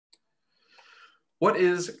What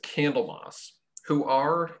is Candlemas? Who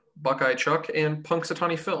are Buckeye Chuck and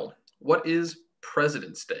Punxsutawney Phil? What is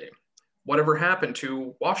President's Day? Whatever happened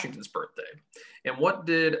to Washington's birthday? And what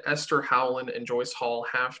did Esther, Howland, and Joyce Hall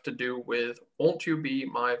have to do with Won't You Be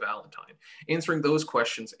My Valentine? Answering those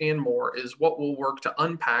questions and more is what we'll work to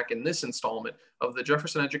unpack in this installment of the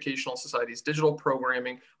Jefferson Educational Society's digital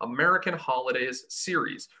programming American Holidays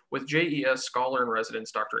series with JES Scholar in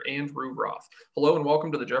Residence, Dr. Andrew Roth. Hello and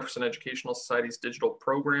welcome to the Jefferson Educational Society's digital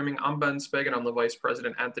programming. I'm Ben Spegan, I'm the Vice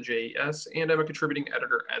President at the JES, and I'm a contributing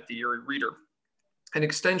editor at the Erie Reader. An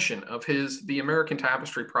extension of the American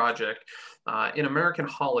Tapestry Project in American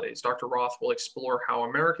Holidays, Dr. Roth will explore how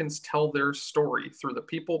Americans tell their story through the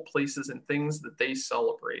people, places, and things that they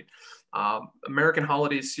celebrate. American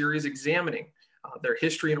Holidays series examining their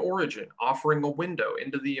history and origin, offering a window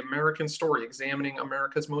into the American story, examining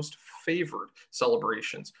America's most favored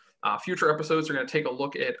celebrations. Future episodes are going to take a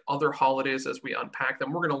look at other holidays as we unpack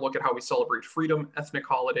them. We're going to look at how we celebrate freedom, ethnic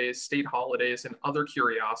holidays, state holidays, and other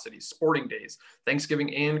curiosities, sporting days,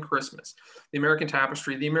 Thanksgiving and Christmas. The American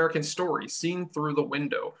Tapestry, the American story, seen through the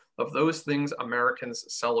window of those things Americans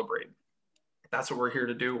celebrate. That's what we're here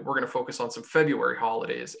to do. We're going to focus on some February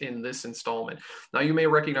holidays in this installment. Now, you may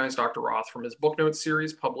recognize Dr. Roth from his book notes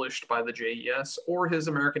series published by the JES or his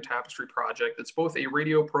American Tapestry Project. It's both a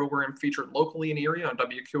radio program featured locally in Erie on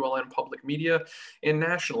WQLN Public Media and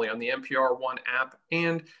nationally on the NPR One app,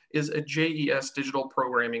 and is a JES digital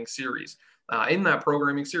programming series. In that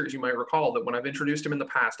programming series, you might recall that when I've introduced him in the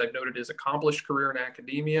past, I've noted his accomplished career in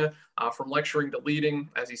academia, from lecturing to leading,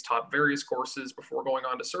 as he's taught various courses before going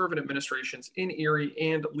on to serve in administrations in Erie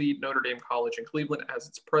and lead Notre Dame College in Cleveland as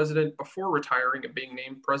its president before retiring and being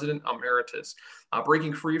named President Emeritus.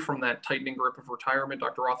 Breaking free from that tightening grip of retirement,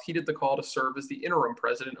 Dr. Roth heeded the call to serve as the interim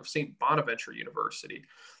president of St. Bonaventure University.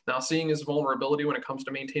 Now, seeing his vulnerability when it comes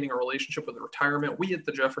to maintaining a relationship with retirement, we at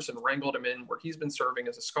the Jefferson wrangled him in where he's been serving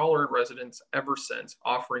as a scholar in residence ever since,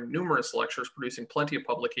 offering numerous lectures, producing plenty of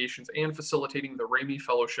publications, and facilitating the Ramey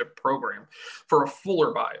Fellowship Program. For a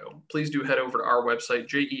fuller bio, please do head over to our website,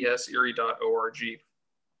 jeserie.org.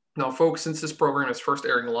 Now, folks, since this program is first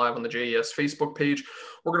airing live on the JES Facebook page,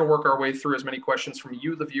 we're going to work our way through as many questions from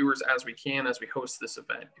you, the viewers, as we can as we host this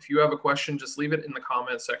event. If you have a question, just leave it in the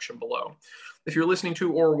comments section below. If you're listening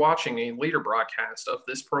to or watching a later broadcast of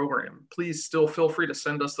this program, please still feel free to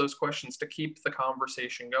send us those questions to keep the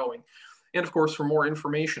conversation going. And of course, for more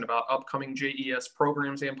information about upcoming JES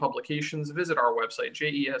programs and publications, visit our website,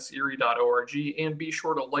 jeserie.org, and be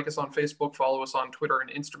sure to like us on Facebook, follow us on Twitter and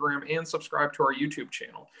Instagram, and subscribe to our YouTube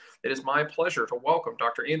channel. It is my pleasure to welcome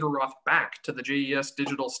Dr. Andrew Roth back to the JES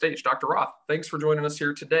digital stage. Dr. Roth, thanks for joining us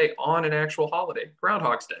here today on an actual holiday,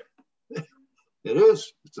 Groundhog's Day. It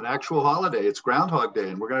is. It's an actual holiday. It's Groundhog Day,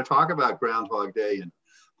 and we're going to talk about Groundhog Day and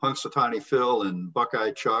Punxsutawney Phil and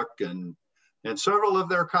Buckeye Chuck and several of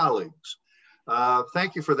their colleagues.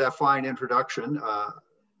 Thank you for that fine introduction.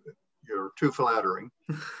 You're too flattering.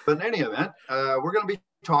 But in any event, we're going to be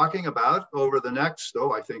talking about over the next,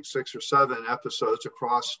 I think 6 or 7 episodes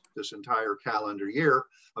across this entire calendar year,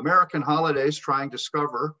 American holidays, trying to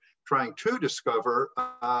discover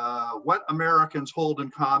what Americans hold in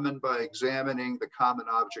common by examining the common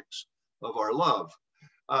objects of our love.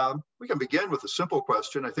 We can begin with a simple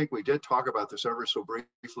question. I think we did talk about this ever so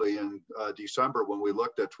briefly in December when we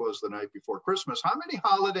looked at 'Twas the Night Before Christmas. How many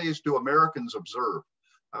holidays do Americans observe?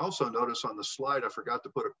 I also noticed on the slide, I forgot to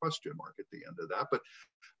put a question mark at the end of that, but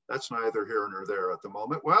that's neither here nor there at the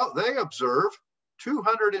moment. Well, they observe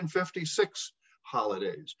 256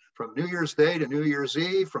 holidays, from New Year's Day to New Year's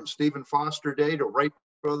Eve, from Stephen Foster Day to Wright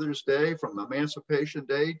Brothers Day, from Emancipation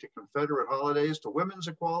Day to Confederate holidays to Women's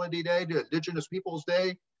Equality Day to Indigenous Peoples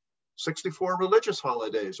Day, 64 religious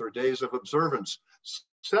holidays or days of observance,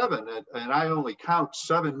 7, and I only count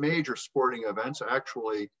 7 major sporting events.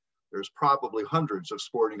 Actually, there's probably hundreds of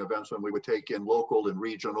sporting events when we would take in local and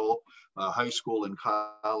regional, high school and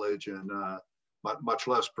college, and much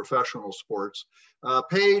less professional sports.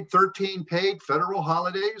 13 paid federal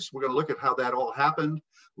holidays. We're going to look at how that all happened.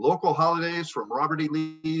 Local holidays from Robert E.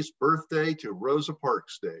 Lee's birthday to Rosa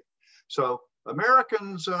Parks Day. So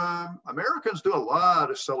Americans do a lot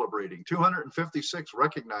of celebrating. 256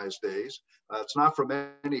 recognized days. It's not from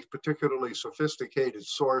any particularly sophisticated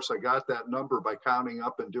source. I got that number by counting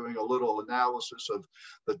up and doing a little analysis of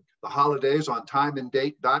the holidays on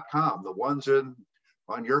timeanddate.com. The ones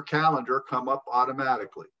on your calendar come up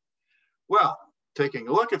automatically. Well, taking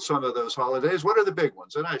a look at some of those holidays, what are the big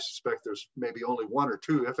ones? And I suspect there's maybe only 1 or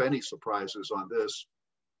 2, if any, surprises on this.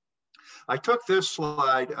 I took this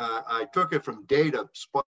slide, I took it from data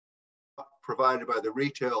provided by the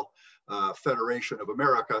Retail Federation of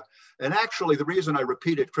America. And actually, the reason I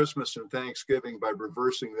repeated Christmas and Thanksgiving by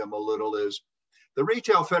reversing them a little is the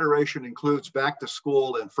Retail Federation includes back to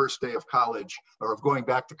school and first day of college, or of going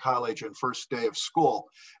back to college and first day of school.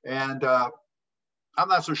 And I'm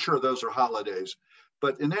not so sure those are holidays,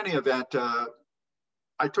 but in any event,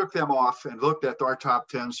 I took them off and looked at our top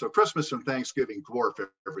 10. So Christmas and Thanksgiving dwarf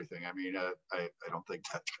everything. I mean, I don't think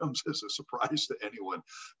that comes as a surprise to anyone.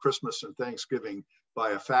 Christmas and Thanksgiving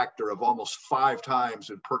by a factor of almost 5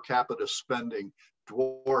 times in per capita spending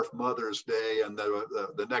dwarf Mother's Day and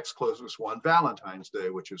the next closest one, Valentine's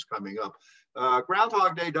Day, which is coming up.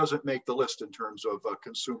 Groundhog Day doesn't make the list in terms of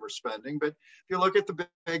consumer spending, but if you look at the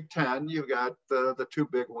big 10, you've got the 2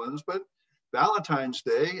 big ones, but Valentine's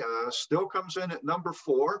Day still comes in at number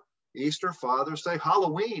 4. Easter, Father's Day,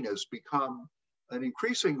 Halloween has become an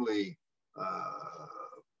increasingly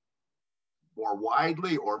more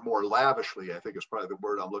widely or more lavishly, I think is probably the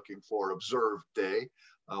word I'm looking for, observed day.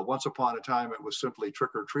 Once upon a time, it was simply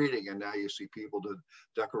trick-or-treating, and now you see people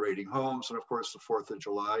decorating homes, and of course the 4th of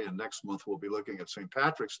July, and next month we'll be looking at St.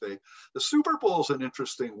 Patrick's Day. The Super Bowl is an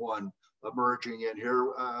interesting one emerging in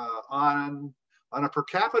here. On a per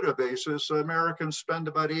capita basis, Americans spend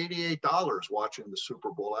about $88 watching the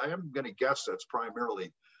Super Bowl. I am going to guess that's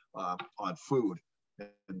primarily on food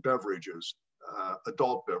and beverages,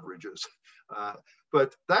 adult beverages.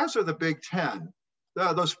 But those are the big 10.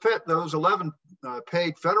 Those 11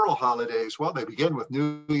 paid federal holidays, well, they begin with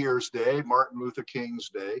New Year's Day, Martin Luther King's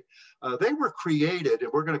Day. They were created,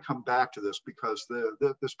 and we're going to come back to this because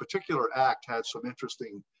this particular act had some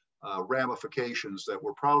interesting ramifications that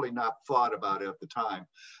were probably not thought about at the time.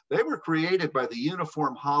 They were created by the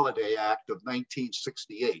Uniform Holiday Act of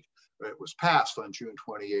 1968. It was passed on June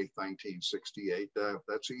 28, 1968.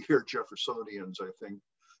 That's a year Jeffersonians, I think,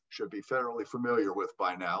 should be fairly familiar with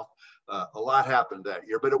by now. A lot happened that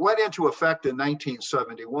year, but it went into effect in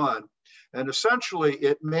 1971. And essentially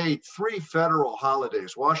it made 3 federal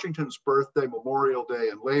holidays, Washington's birthday, Memorial Day,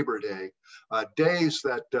 and Labor Day, days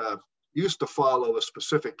that used to follow a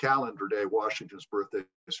specific calendar day. Washington's birthday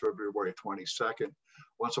is February 22nd.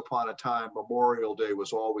 Once upon a time, Memorial Day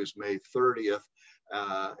was always May 30th,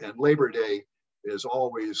 and Labor Day is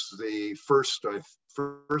always the first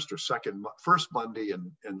Monday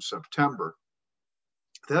in September.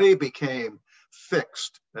 They became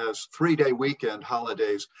fixed as 3-day weekend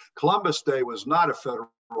holidays. Columbus Day was not a federal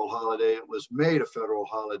holiday. It was made a federal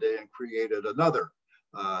holiday and created another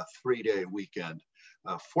 3-day weekend.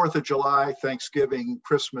 4th of July, Thanksgiving,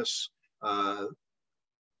 Christmas,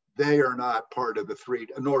 they are not part of the 3,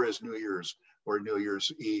 nor is New Year's or New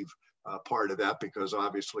Year's Eve part of that, because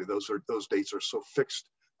obviously those dates are so fixed.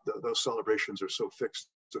 Those celebrations are so fixed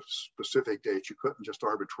to specific dates. You couldn't just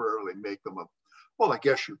arbitrarily make them well, I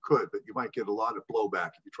guess you could, but you might get a lot of blowback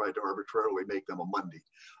if you tried to arbitrarily make them a Monday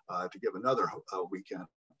to give another weekend.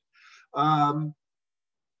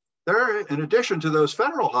 In addition to those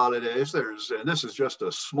federal holidays, and this is just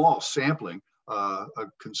a small sampling, a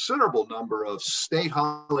considerable number of state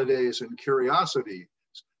holidays and curiosities.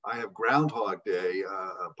 I have Groundhog Day,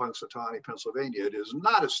 Punxsutawney, Pennsylvania. It is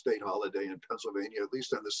not a state holiday in Pennsylvania, at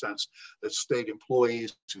least in the sense that state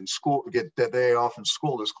employees in school get the day off and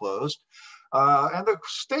school is closed. And the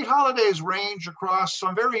state holidays range across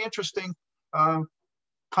some very interesting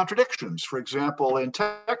contradictions. For example, in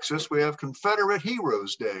Texas, we have Confederate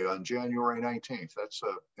Heroes Day on January 19th. That's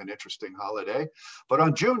an interesting holiday. But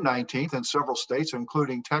on June 19th, in several states,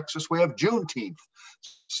 including Texas, we have Juneteenth,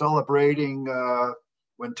 celebrating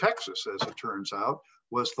when Texas, as it turns out,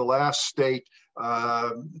 was the last state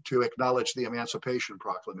to acknowledge the Emancipation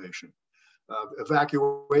Proclamation.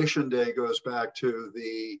 Evacuation Day goes back to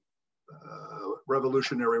the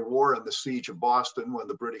Revolutionary War and the Siege of Boston, when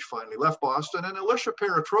the British finally left Boston. And Alicia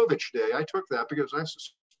Petrovich Day, I took that because I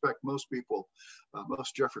suspect most people,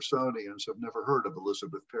 most Jeffersonians have never heard of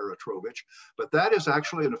Elizabeth Petrovich, but that is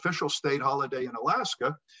actually an official state holiday in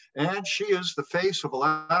Alaska, and she is the face of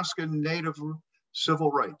Alaskan Native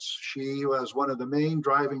civil rights. She was one of the main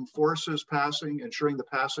driving forces ensuring the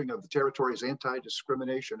passing of the territory's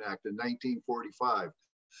Anti-Discrimination Act in 1945.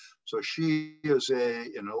 So she is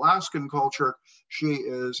in Alaskan culture, she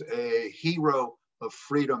is a hero of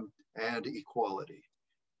freedom and equality.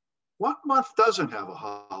 What month doesn't have a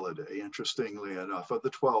holiday, interestingly enough, of the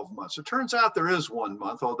 12 months? It turns out there is one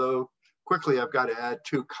month, although quickly I've got to add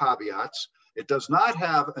 2 caveats. It does not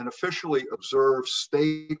have an officially observed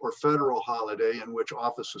state or federal holiday in which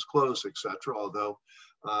offices close, etc., although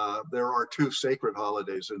there are 2 sacred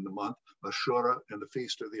holidays in the month, Ashura and the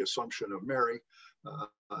Feast of the Assumption of Mary,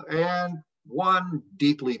 and one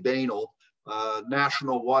deeply banal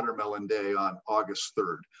National Watermelon Day on August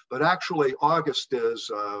 3rd. But actually, August is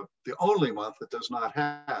the only month that does not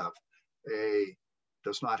have a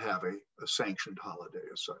sanctioned holiday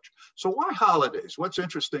as such. So why holidays? What's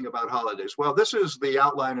interesting about holidays? Well, this is the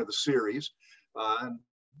outline of the series. And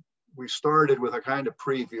we started with a kind of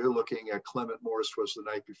preview looking at Clement Moore's "'Twas the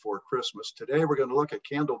Night Before Christmas." Today, we're going to look at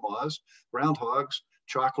Candlemas, groundhogs,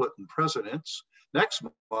 chocolate, and presidents. Next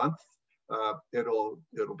month, it'll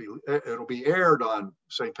be aired on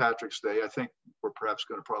St. Patrick's Day. I think we're perhaps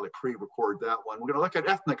going to probably pre-record that one. We're going to look at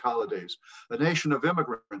ethnic holidays, a nation of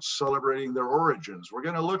immigrants celebrating their origins. We're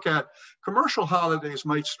going to look at commercial holidays.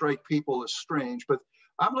 Might strike people as strange, but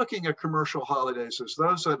I'm looking at commercial holidays as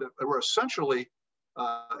those that were essentially,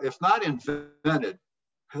 if not invented,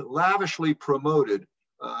 lavishly promoted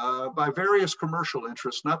by various commercial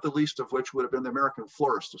interests, not the least of which would have been the American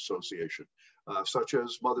Florist Association, such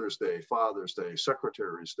as Mother's Day, Father's Day,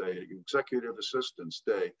 Secretary's Day, Executive Assistant's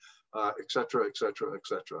Day, et cetera, et cetera, et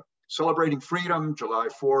cetera. Celebrating freedom, July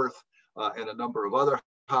 4th, and a number of other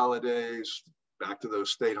holidays, back to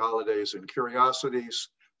those state holidays and curiosities,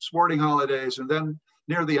 sporting holidays, and then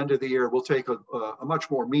near the end of the year, we'll take a much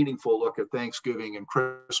more meaningful look at Thanksgiving and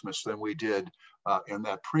Christmas than we did in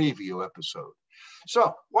that preview episode.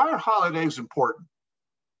 So why are holidays important?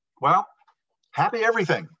 Well, happy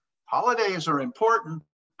everything. Holidays are important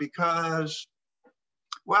because,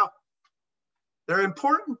 well, they're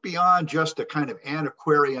important beyond just a kind of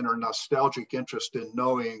antiquarian or nostalgic interest in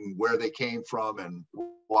knowing where they came from and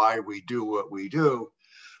why we do what we do.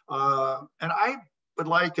 And I would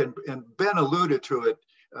like, and Ben alluded to it,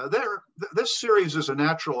 this series is a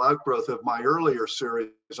natural outgrowth of my earlier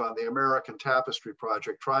series on the American Tapestry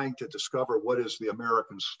Project, trying to discover what is the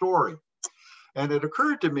American story. And it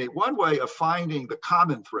occurred to me, one way of finding the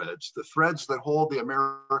common threads, the threads that hold the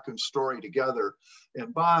American story together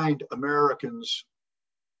and bind Americans,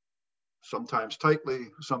 sometimes tightly,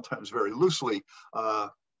 sometimes very loosely,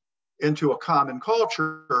 into a common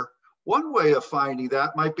culture. One way of finding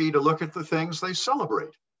that might be to look at the things they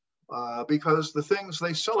celebrate. Because the things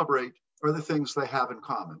they celebrate are the things they have in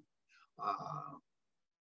common.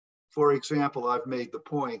 For example, I've made the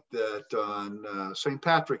point that on St.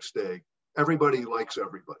 Patrick's Day, everybody likes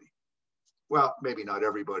everybody. Well, maybe not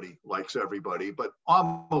everybody likes everybody, but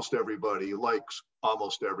almost everybody likes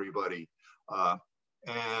almost everybody.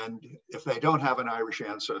 And if they don't have an Irish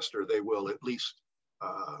ancestor, they will at least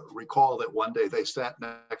recall that one day they sat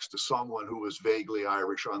next to someone who was vaguely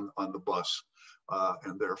Irish on the bus.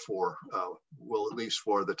 And therefore will, at least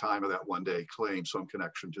for the time of that one day, claim some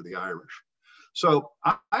connection to the Irish. So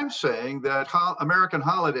I'm saying that American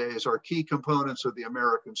holidays are key components of the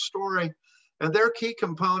American story, and they're key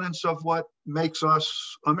components of what makes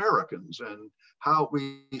us Americans and how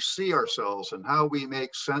we see ourselves and how we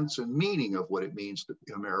make sense and meaning of what it means to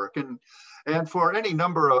be American. And for any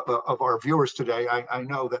number of our viewers today, I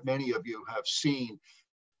know that many of you have seen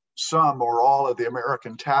some or all of the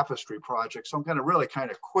American Tapestry Project. So I'm going to really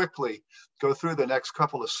kind of quickly go through the next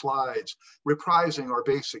couple of slides, reprising our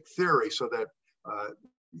basic theory so that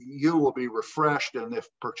you will be refreshed, and if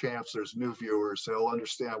perchance there's new viewers, they'll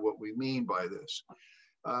understand what we mean by this.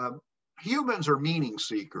 Humans are meaning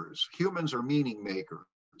seekers. Humans are meaning makers.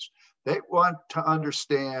 They want to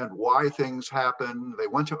understand why things happen. They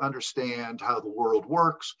want to understand how the world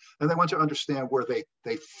works, and they want to understand where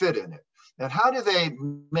they fit in it. And how do they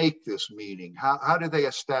make this meaning? How do they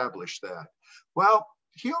establish that? Well,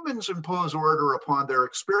 humans impose order upon their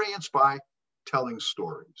experience by telling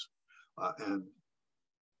stories.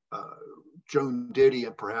 Joan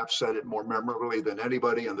Didion perhaps said it more memorably than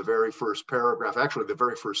anybody in the very first paragraph, actually the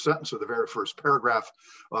very first sentence of the very first paragraph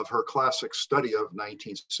of her classic study of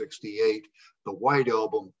 1968, The White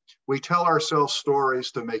Album. We tell ourselves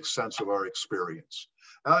stories to make sense of our experience.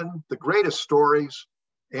 And the greatest stories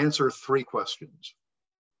answer three questions.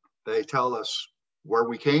 They tell us where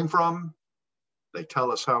we came from, they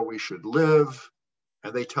tell us how we should live,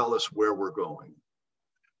 and they tell us where we're going.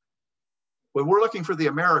 When we're looking for the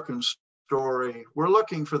American story, we're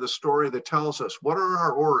looking for the story that tells us what are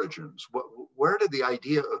our origins, where did the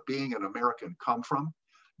idea of being an American come from?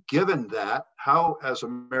 Given that, how as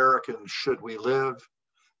Americans should we live?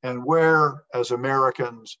 And where as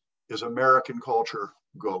Americans is American culture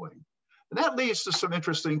going? And that leads to some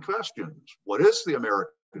interesting questions. What is the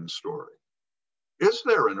American story? Is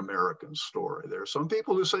there an American story? There are some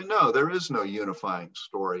people who say, no, there is no unifying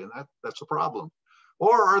story, and that's a problem.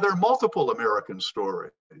 Or are there multiple American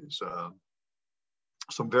stories?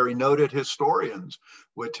 Some very noted historians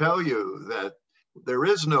would tell you that there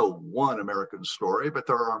is no one American story, but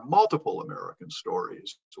there are multiple American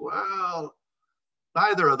stories. Well,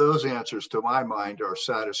 Neither of those answers to my mind are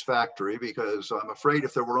satisfactory, because I'm afraid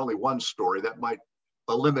if there were only one story, that might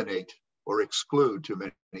eliminate or exclude too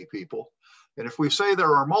many people. And if we say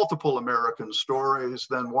there are multiple American stories,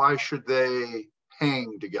 then why should they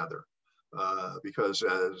hang together? Because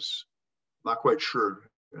as I'm not quite sure,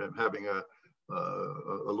 I'm having a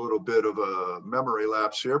little bit of a memory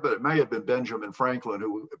lapse here, but it may have been Benjamin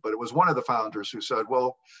Franklin but it was one of the founders who said,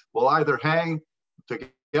 well, we'll either hang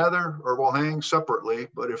together or we'll hang separately,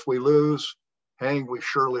 but if we lose, hang we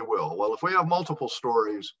surely will. Well, if we have multiple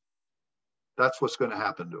stories, that's what's going to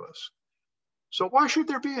happen to us. So why should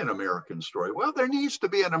there be an American story? Well, there needs to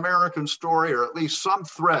be an American story, or at least some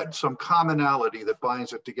thread, some commonality that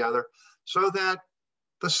binds it together, so that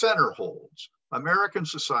the center holds. American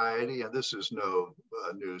society, and this is no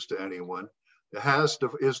news to anyone,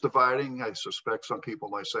 is dividing. I suspect some people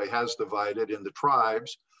might say has divided into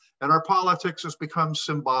tribes, and our politics has become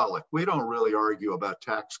symbolic. We don't really argue about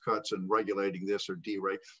tax cuts and regulating this or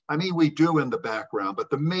derate. I mean, we do in the background, but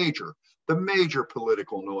the major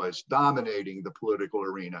political noise dominating the political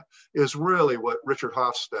arena is really what Richard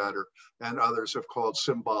Hofstadter and others have called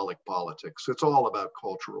symbolic politics. It's all about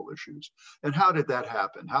cultural issues. And how did that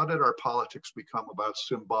happen? How did our politics become about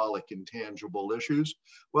symbolic, intangible issues?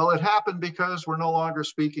 Well, it happened because we're no longer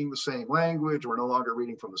speaking the same language. We're no longer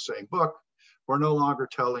reading from the same book. We're no longer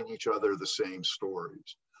telling each other the same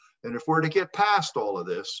stories. And if we're to get past all of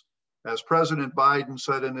this, as President Biden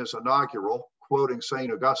said in his inaugural, quoting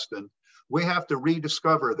St. Augustine, we have to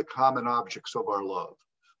rediscover the common objects of our love.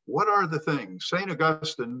 What are the things? St.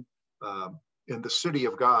 Augustine, in The City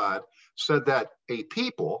of God, said that a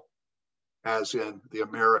people, as in the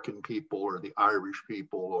American people or the Irish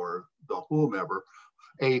people or the whomever,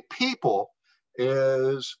 a people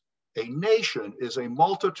is a nation is a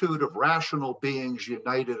multitude of rational beings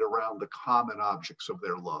united around the common objects of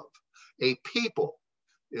their love. A people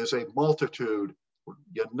is a multitude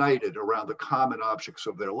united around the common objects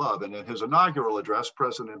of their love. And in his inaugural address,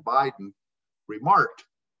 President Biden remarked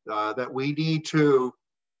that we need to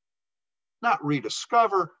not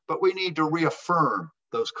rediscover, but we need to reaffirm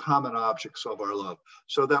those common objects of our love,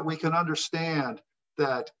 so that we can understand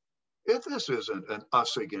that if this isn't an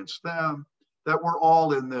us against them, that we're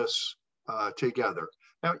all in this together.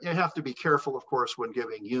 Now, you have to be careful, of course, when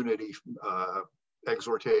giving unity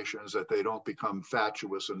exhortations, that they don't become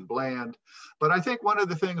fatuous and bland. But I think one of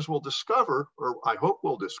the things we'll discover, or I hope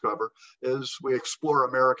we'll discover, as we explore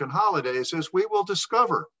American holidays, is we will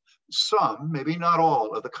discover some, maybe not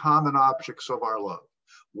all, of the common objects of our love.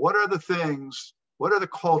 What are the things, what are the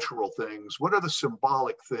cultural things, what are the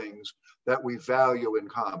symbolic things that we value in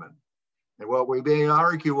common? And while we may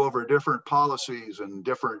argue over different policies and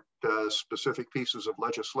different specific pieces of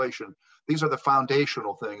legislation, these are the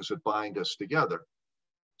foundational things that bind us together.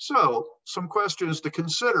 So some questions to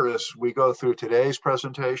consider as we go through today's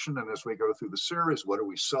presentation and as we go through the series. What do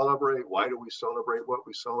we celebrate? Why do we celebrate what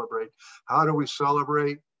we celebrate? How do we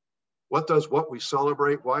celebrate? What does what we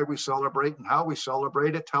celebrate, why we celebrate, and how we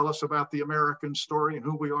celebrate it tell us about the American story and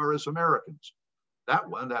who we are as Americans? That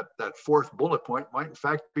one, that fourth bullet point might in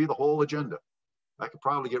fact be the whole agenda. I could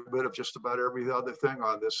probably get rid of just about every other thing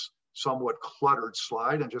on this somewhat cluttered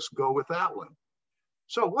slide and just go with that one.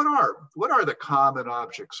 So what are the common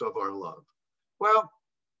objects of our love? Well,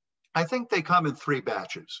 I think they come in three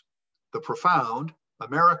batches. The profound,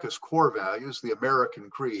 America's core values, the American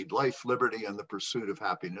creed, life, liberty, and the pursuit of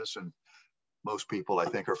happiness. And most people, I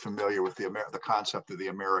think, are familiar with the concept of the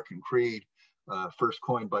American creed. First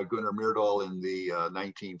coined by Gunnar Myrdal in the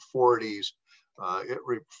 1940s.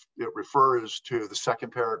 It refers to the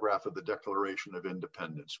second paragraph of the Declaration of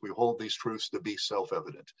Independence. We hold these truths to be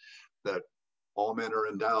self-evident, that all men are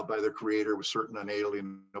endowed by their Creator with certain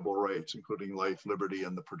unalienable rights, including life, liberty,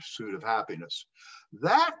 and the pursuit of happiness.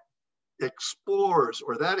 That explores,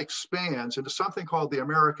 or that expands into something called the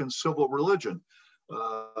American civil religion.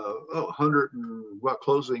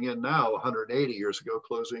 Closing in now 180 years ago,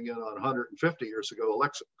 closing in on 150 years ago,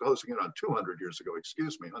 closing in on 200 years ago,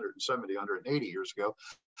 170, 180 years ago.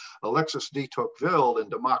 Alexis de Tocqueville in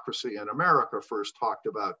Democracy in America first talked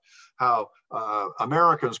about how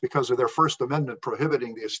Americans, because of their First Amendment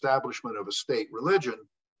prohibiting the establishment of a state religion,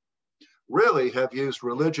 really have used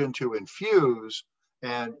religion to infuse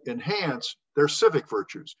and enhance their civic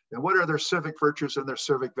virtues. And what are their civic virtues and their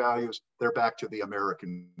civic values? They're back to the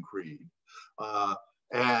American creed.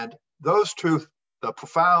 And those two, the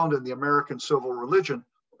profound and the American civil religion,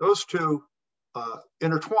 those two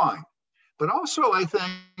intertwine. But also, I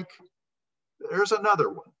think there's another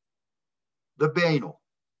one, the banal,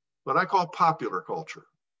 what I call popular culture.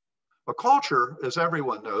 A culture, as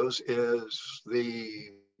everyone knows, is the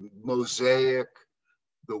mosaic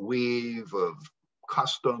the weave of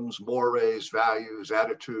customs, mores, values,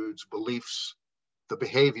 attitudes, beliefs, the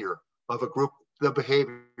behavior of a group, the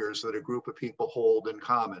behaviors that a group of people hold in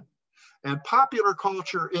common. And popular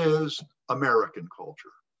culture is American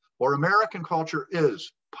culture, or American culture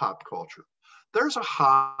is pop culture. There's a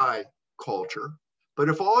high culture, but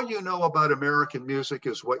if all you know about American music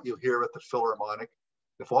is what you hear at the Philharmonic,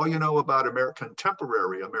 if all you know about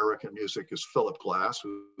contemporary American music is Philip Glass,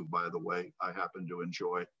 who, by the way, I happen to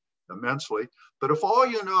enjoy immensely, but if all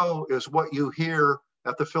you know is what you hear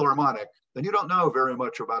at the Philharmonic, then you don't know very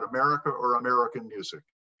much about America or American music,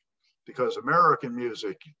 because American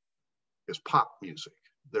music is pop music.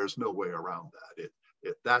 There's no way around that.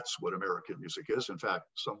 That's what American music is. In fact,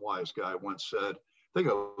 some wise guy once said, I think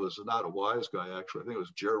it was not a wise guy, actually, I think it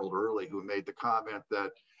was Gerald Early who made the comment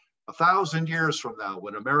that 1,000 years from now,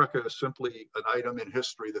 when America is simply an item in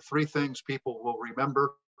history, the three things people will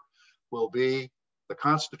remember will be the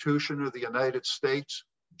Constitution of the United States,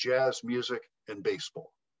 jazz music, and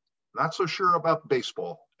baseball. Not so sure about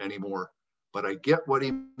baseball anymore, but I get what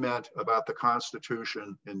he meant about the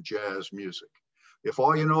Constitution and jazz music. If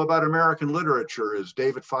all you know about American literature is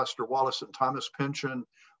David Foster Wallace and Thomas Pynchon,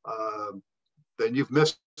 then you've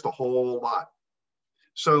missed a whole lot.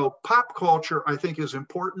 So pop culture, I think, is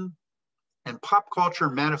important, and pop culture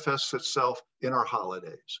manifests itself in our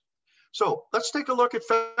holidays. So let's take a look at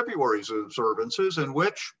February's observances, in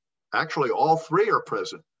which actually all three are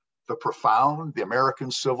present: the profound, the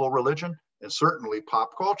American civil religion, and certainly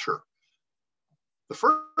pop culture. The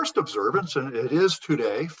first observance, and it is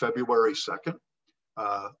today, February 2nd,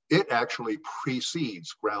 it actually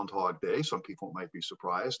precedes Groundhog Day. Some people might be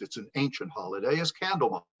surprised. It's an ancient holiday, is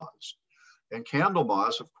Candlemas. And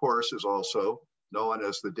Candlemas, of course, is also known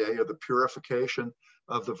as the day of the purification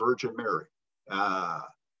of the Virgin Mary.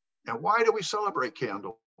 And why do we celebrate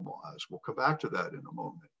Candlemas? We'll come back to that in a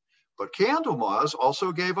moment. But Candlemas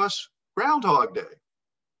also gave us Groundhog Day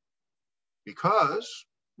because,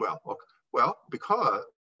 I'll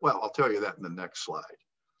tell you that in the next slide.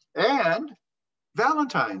 And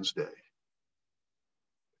Valentine's Day.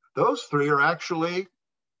 Those three are actually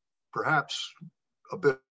perhaps a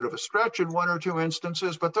bit of a stretch in one or two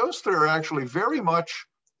instances, but those three are actually very much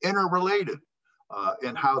interrelated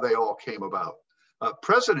in how they all came about.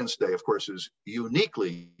 President's Day, of course, is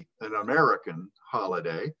uniquely an American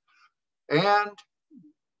holiday. And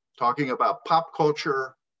talking about pop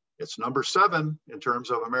culture, it's number 7 in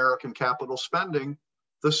terms of American capital spending,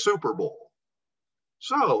 the Super Bowl.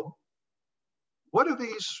 So what do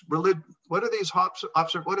these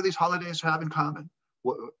holidays have in common?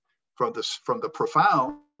 From the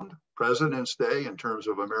profound, President's Day in terms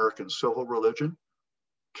of American civil religion,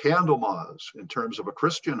 Candlemas in terms of a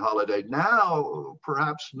Christian holiday, now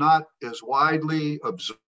perhaps not as widely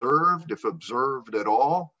observed, if observed at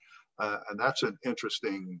all. And that's an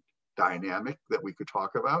interesting dynamic that we could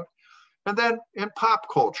talk about. And then in pop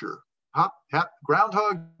culture,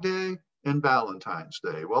 Groundhog Day and Valentine's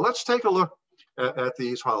Day. Well, let's take a look at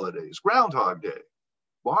these holidays. Groundhog Day.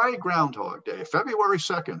 Why Groundhog Day? February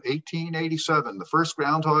 2nd, 1887, the first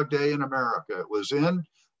Groundhog Day in America. It was in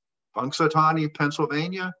Punxsutawney,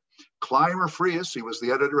 Pennsylvania. Clymer Frias, he was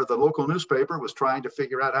the editor of the local newspaper, was trying to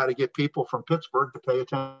figure out how to get people from Pittsburgh to pay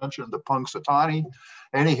attention to Punxsutawney.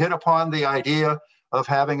 And he hit upon the idea of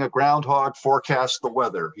having a groundhog forecast the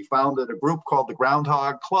weather. He founded a group called the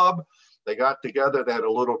Groundhog Club. They got together, they had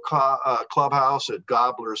a little clubhouse at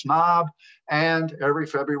Gobbler's Knob, and every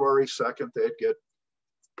February 2nd, they'd get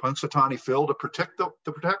Punxsutawney Phil to predict the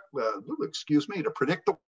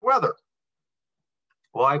weather.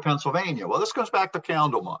 Why Pennsylvania? Well, this goes back to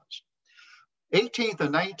Candlemas. 18th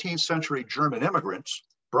and 19th century German immigrants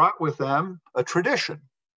brought with them a tradition.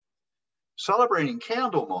 Celebrating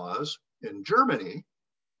Candlemas in Germany,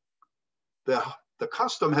 the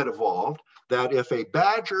custom had evolved that if a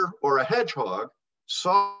badger or a hedgehog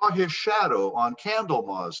saw his shadow on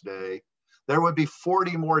Candlemas Day, there would be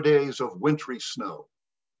 40 more days of wintry snow.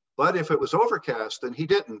 But if it was overcast and he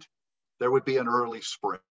didn't, there would be an early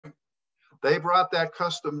spring. They brought that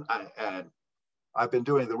custom, and I've been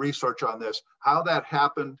doing the research on this. How that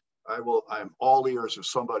happened, I'm all ears if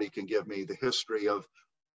somebody can give me the history of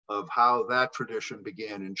how that tradition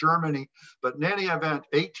began in Germany. But in any event,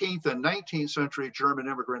 18th and 19th century German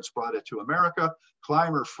immigrants brought it to America.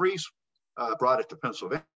 Clymer Frias brought it to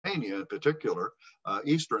Pennsylvania in particular,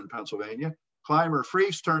 eastern Pennsylvania. Clymer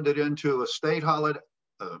Frias turned it into a state holiday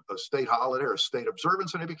or a state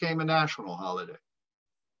observance, and it became a national holiday.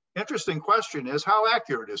 Interesting question is, how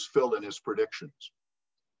accurate is Phil in his predictions?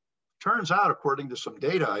 Turns out, according to some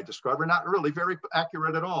data I discovered, not really very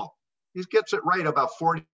accurate at all. He gets it right about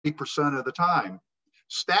 40% of the time.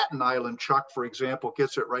 Staten Island chuck, for example,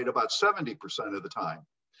 gets it right about 70% of the time.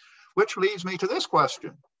 Which leads me to this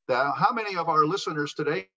question. Now, how many of our listeners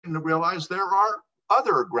today realize there are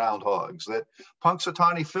other groundhogs, that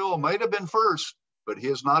Punxsutawney Phil might have been first, but he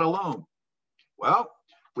is not alone? Well,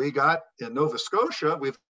 we got in Nova Scotia,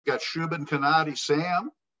 we've got Shubenacadie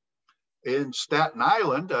Sam. In Staten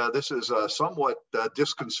Island, this is a somewhat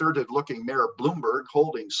disconcerted looking Mayor Bloomberg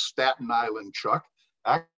holding Staten Island Chuck.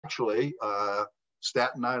 Actually,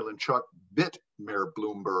 Staten Island Chuck bit Mayor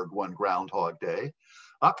Bloomberg one Groundhog Day.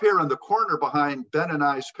 Up here in the corner behind Ben and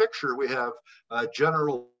I's picture, we have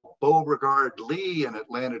General Beauregard Lee in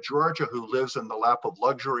Atlanta, Georgia, who lives in the lap of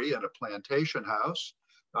luxury in a plantation house.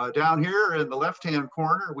 Down here in the left-hand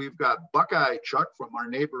corner, we've got Buckeye Chuck from our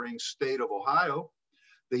neighboring state of Ohio.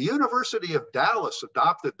 The University of Dallas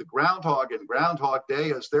adopted the Groundhog and Groundhog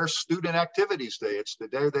Day as their student activities day. It's the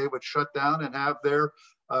day they would shut down and have their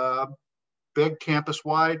big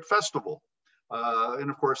campus-wide festival. And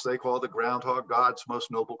of course, they call the groundhog God's most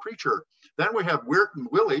noble creature. Then we have Weirton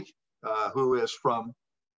Willie, who is from,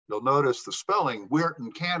 you'll notice the spelling,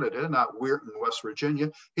 Weirton, Canada, not Weirton, West Virginia.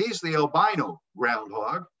 He's the albino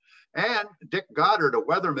groundhog. And Dick Goddard, a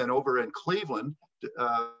weatherman over in Cleveland,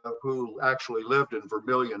 who actually lived in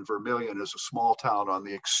Vermilion. Vermilion is a small town on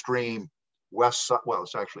the extreme west side. Well,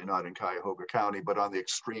 it's actually not in Cuyahoga County, but on the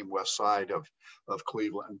extreme west side of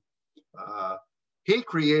Cleveland. He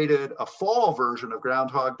created a fall version of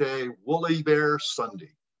Groundhog Day, Woolly Bear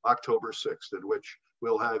Sunday, October 6th, in which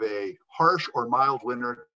we'll have a harsh or mild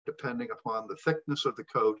winter depending upon the thickness of the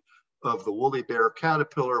coat of the woolly bear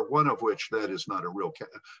caterpillar, one of which, that is not a real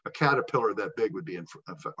a caterpillar that big would be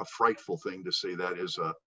a frightful thing to see. That is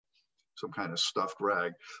some kind of stuffed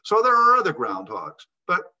rag. So there are other groundhogs,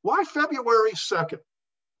 but why February 2nd?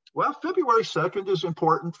 Well, February 2nd is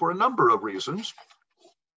important for a number of reasons.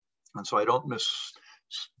 And so I don't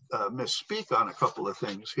misspeak on a couple of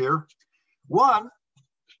things here. One,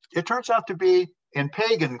 it turns out to be in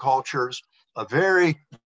pagan cultures a very,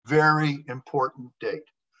 very important date.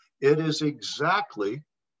 It is exactly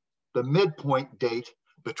the midpoint date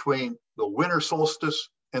between the winter solstice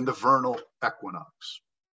and the vernal equinox.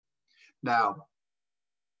 Now,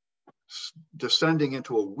 descending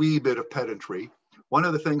into a wee bit of pedantry, one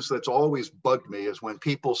of the things that's always bugged me is when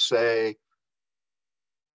people say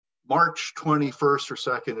March 21st or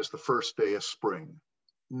 2nd is the first day of spring.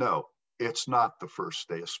 No, it's not the first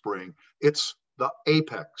day of spring. It's the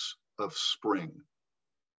apex of spring.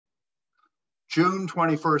 June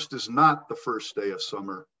 21st is not the first day of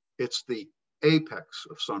summer. It's the apex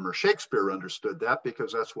of summer. Shakespeare understood that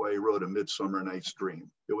because that's why he wrote A Midsummer Night's Dream.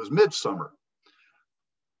 It was midsummer.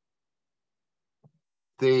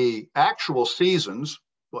 The actual seasons,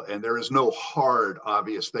 and there is no hard,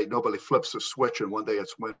 obvious date. Nobody flips a switch and one day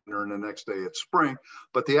it's winter and the next day it's spring.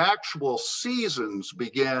 But the actual seasons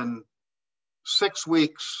begin 6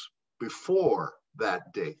 weeks before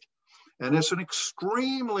that date. And it's an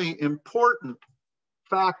extremely important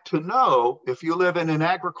fact to know if you live in an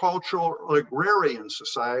agricultural or agrarian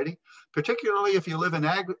society, particularly if you live in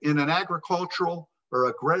an agricultural or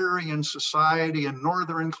agrarian society in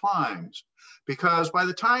northern climes. Because by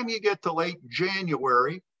the time you get to late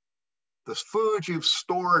January, the food you've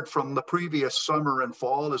stored from the previous summer and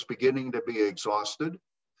fall is beginning to be exhausted.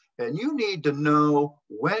 And you need to know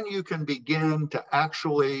when you can begin to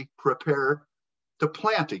actually prepare to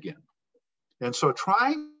plant again. And so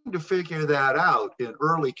trying to figure that out in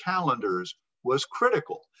early calendars was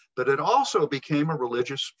critical, but it also became a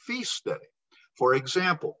religious feast day. For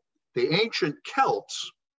example, the ancient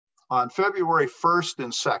Celts on February 1st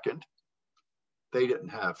and 2nd, they didn't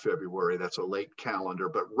have February, that's a late calendar,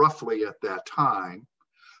 but roughly at that time,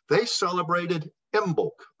 they celebrated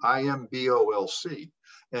Imbolc, I-M-B-O-L-C.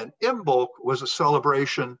 And Imbolc was a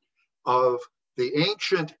celebration of the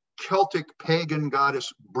ancient Celtic pagan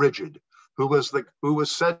goddess Brigid, who was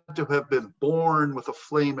said to have been born with a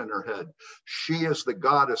flame in her head. She is the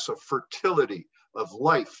goddess of fertility, of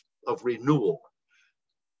life, of renewal.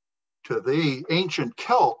 To the ancient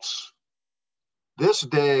Celts, this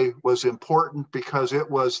day was important because it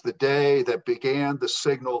was the day that began to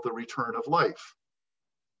signal the return of life.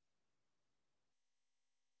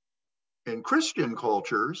 In Christian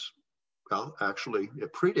cultures, well, actually,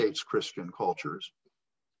 it predates Christian cultures.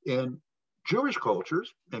 In Jewish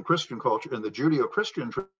cultures and Christian culture, in the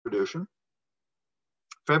Judeo-Christian tradition,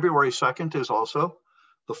 February 2nd is also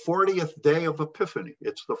the 40th day of Epiphany.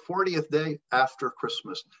 It's the 40th day after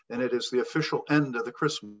Christmas, and it is the official end of the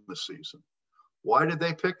Christmas season. Why did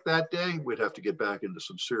they pick that day? We'd have to get back into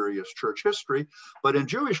some serious church history. But in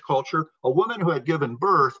Jewish culture, a woman who had given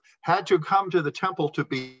birth had to come to the temple to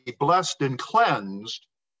be blessed and cleansed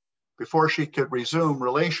before she could resume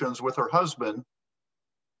relations with her husband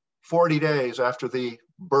 40 days after the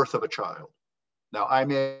birth of a child. Now, I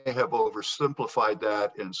may have oversimplified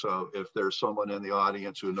that, and so if there's someone in the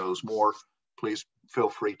audience who knows more, please feel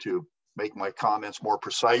free to make my comments more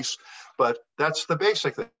precise, but that's the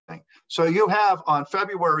basic thing. So you have on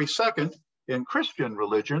February 2nd, in Christian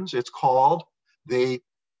religions, it's called the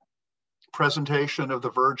presentation of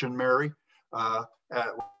the Virgin Mary,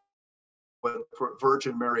 when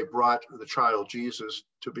Virgin Mary brought the child Jesus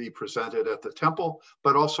to be presented at the temple,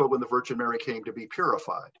 but also when the Virgin Mary came to be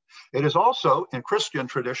purified. It is also, in Christian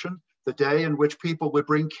tradition, the day in which people would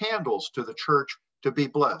bring candles to the church to be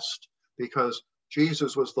blessed, because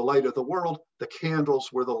Jesus was the light of the world. The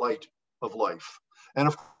candles were the light of life. And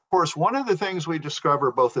of course, one of the things we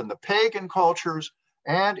discover both in the pagan cultures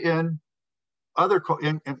and in other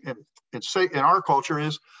in our culture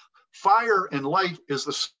is fire and light is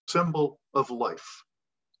the symbol of life.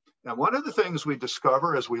 And one of the things we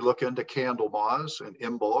discover as we look into Candlemas and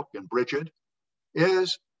Imbolc and Bridget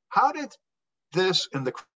is, how did this in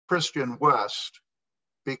the Christian West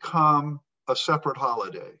become a separate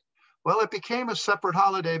holiday? Well, it became a separate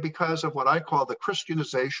holiday because of what I call the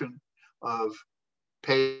Christianization of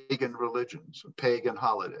pagan religions, pagan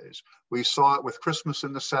holidays. We saw it with Christmas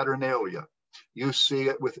and the Saturnalia. You see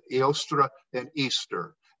it with Eostre and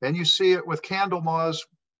Easter. And you see it with Candlemas,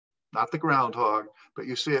 not the groundhog, but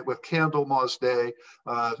you see it with Candlemas Day,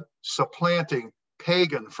 supplanting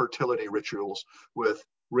pagan fertility rituals with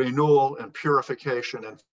renewal and purification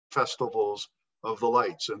and festivals of the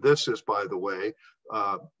lights. And this is, by the way,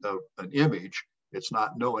 an image, it's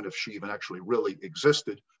not known if she even actually really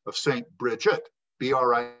existed, of Saint Bridget,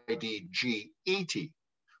 Bridget,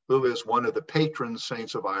 who is one of the patron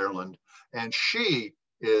saints of Ireland. And she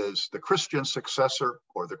is the Christian successor,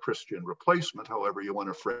 or the Christian replacement, however you want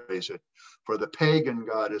to phrase it, for the pagan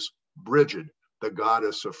goddess Bridget, the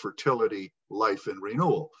goddess of fertility, life, and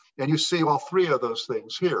renewal. And you see all three of those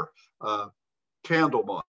things here.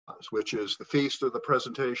 Candlemas, which is the feast of the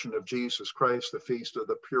presentation of Jesus Christ, the feast of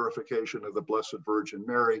the purification of the Blessed Virgin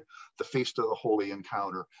Mary, the feast of the Holy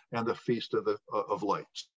Encounter, and the feast of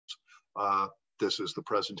lights. This is the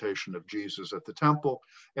presentation of Jesus at the temple,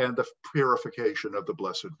 and the purification of the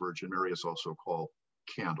Blessed Virgin Mary is also called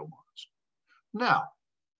Candlemas. Now,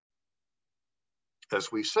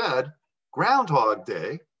 as we said, Groundhog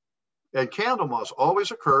Day and Candlemas always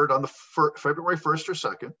occurred on the February 1st or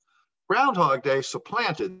 2nd. Groundhog Day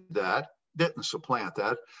supplanted that, didn't supplant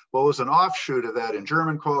that, but was an offshoot of that in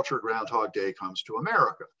German culture. Groundhog Day comes to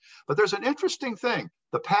America. But there's an interesting thing.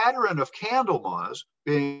 The pattern of Candlemas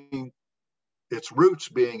being its roots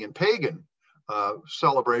being in pagan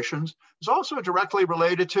celebrations is also directly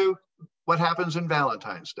related to what happens in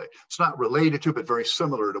Valentine's Day. It's not related to, but very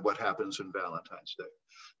similar to what happens in Valentine's Day.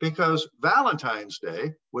 Because Valentine's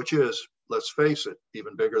Day, which is, let's face it,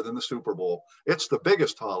 even bigger than the Super Bowl, it's the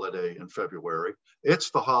biggest holiday in February. It's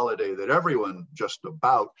the holiday that everyone just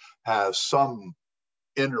about has some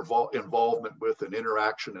involvement with, and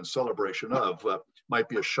interaction and celebration of. Might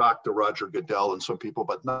be a shock to Roger Goodell and some people,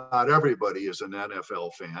 but not everybody is an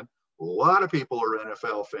NFL fan. A lot of people are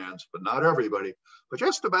NFL fans, but not everybody. But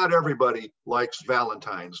just about everybody likes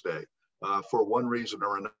Valentine's Day for one reason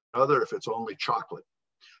or another, if it's only chocolate.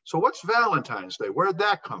 So what's Valentine's Day? Where'd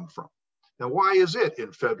that come from? And why is it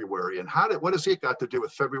in February? And what has it got to do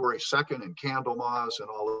with February 2nd and Candlemas and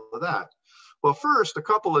all of that? Well, first, a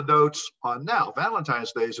couple of notes on now.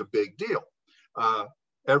 Valentine's Day is a big deal.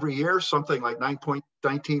 Every year, something like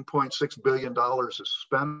 $19.6 billion is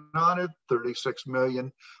spent on it. 36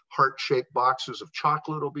 million heart-shaped boxes of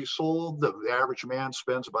chocolate will be sold. The average man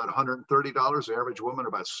spends about $130. The average woman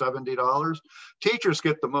about $70. Teachers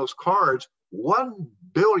get the most cards. 1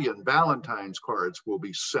 billion Valentine's cards will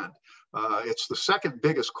be sent. It's the second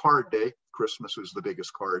biggest card day. Christmas is the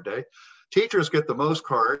biggest card day. Teachers get the most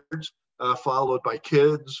cards, followed by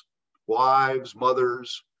kids, wives,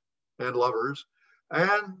 mothers, and lovers.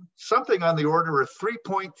 And something on the order of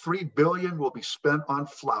 3.3 billion will be spent on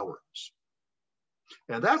flowers.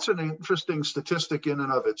 And that's an interesting statistic in and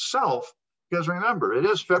of itself, because remember, it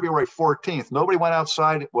is February 14th. Nobody went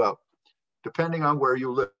outside. Well, depending on where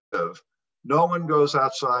you live, no one goes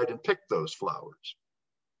outside and picked those flowers.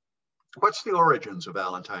 What's the origins of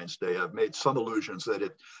Valentine's Day? I've made some allusions that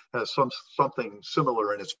it has something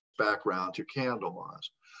similar in its background to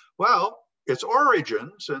Candlemas. Well, its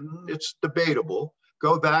origins, and it's debatable,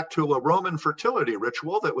 go back to a Roman fertility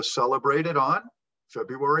ritual that was celebrated on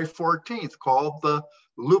February 14th, called the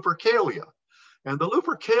Lupercalia. And the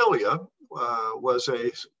Lupercalia was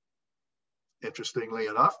interestingly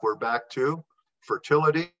enough, we're back to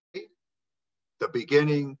fertility, the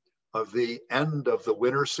beginning of the end of the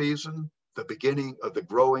winter season, the beginning of the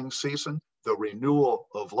growing season, the renewal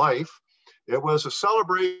of life. It was a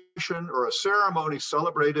celebration or a ceremony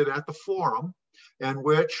celebrated at the Forum in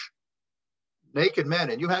which naked men,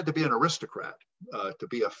 and you had to be an aristocrat to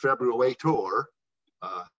be a februator.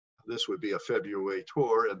 This would be a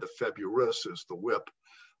februator, and the februus is the whip,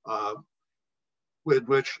 with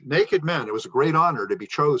which naked men, it was a great honor to be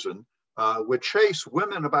chosen, would chase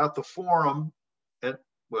women about the Forum and,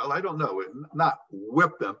 well, I don't know, not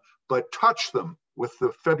whip them, but touch them with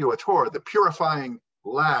the februator, the purifying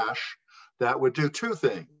lash that would do two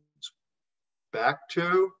things. Back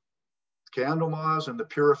to Candlemas and the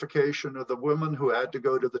purification of the woman who had to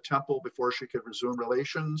go to the temple before she could resume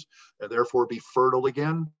relations and therefore be fertile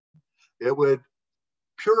again. It would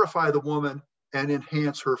purify the woman and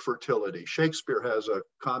enhance her fertility. Shakespeare has a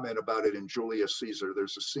comment about it in Julius Caesar.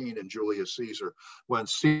 There's a scene in Julius Caesar when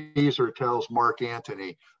Caesar tells Mark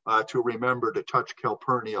Antony to remember to touch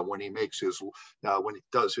Calpurnia when he makes his, when he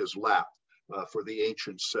does his lap. For the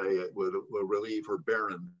ancients say it will relieve her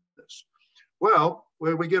barrenness. Well,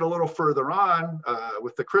 when we get a little further on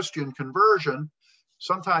with the Christian conversion,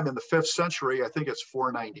 sometime in the 5th century, I think it's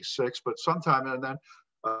 496, but sometime in then,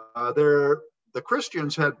 the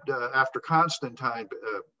Christians had, after Constantine,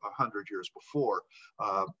 100 years before,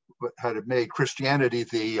 had made Christianity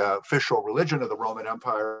the official religion of the Roman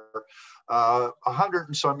Empire. 100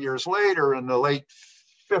 and some years later, in the late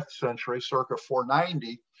 5th century, circa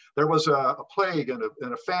 490, there was a plague and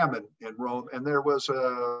a famine in Rome, and there was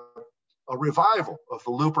a revival of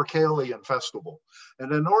the Lupercalian festival.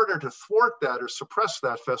 And in order to thwart that or suppress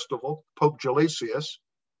that festival, Pope Gelasius,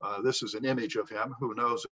 this is an image of him, who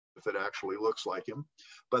knows if it actually looks like him,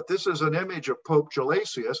 but this is an image of Pope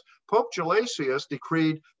Gelasius. Pope Gelasius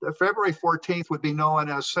decreed that February 14th would be known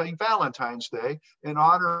as St. Valentine's Day in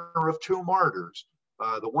honor of two martyrs.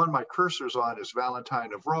 The one my cursor's on is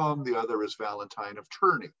Valentine of Rome, the other is Valentine of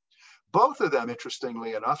Tournai. Both of them,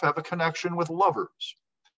 interestingly enough, have a connection with lovers.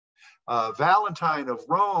 Valentine of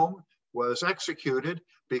Rome was executed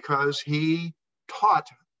because he taught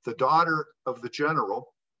the daughter of the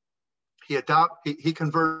general. He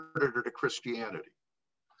converted her to Christianity.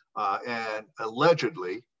 And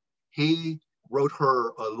allegedly, he wrote her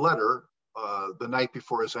a letter the night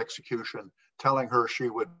before his execution, telling her she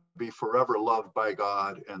would be forever loved by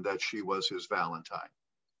God and that she was his Valentine.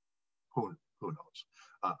 Who knows?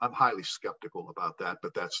 I'm highly skeptical about that,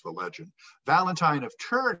 but that's the legend. Valentine of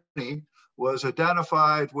Tournai was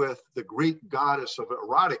identified with the Greek goddess of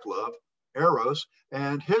erotic love, Eros,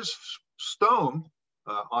 and his stone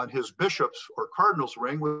on his bishop's or cardinal's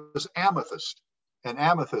ring was amethyst. And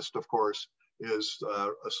amethyst, of course, is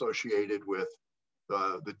associated with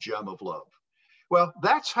the gem of love. Well,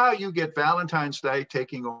 that's how you get Valentine's Day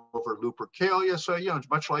taking over Lupercalia. So,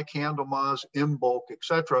 much like Candlemas, Imbolc,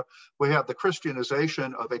 etc., we have the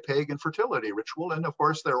Christianization of a pagan fertility ritual. And of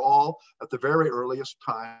course, they're all at the very earliest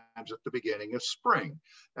times at the beginning of spring.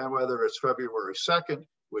 And whether it's February 2nd,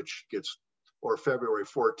 or February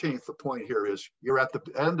 14th, the point here is you're at the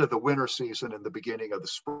end of the winter season and the beginning of the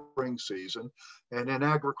spring season. And in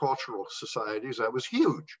agricultural societies, that was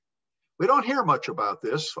huge. We don't hear much about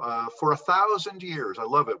this for 1,000 years. I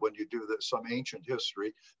love it when you do this, some ancient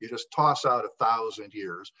history, you just toss out 1,000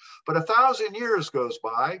 years. But 1,000 years goes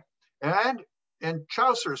by, and in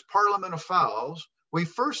Chaucer's Parliament of Fowls, we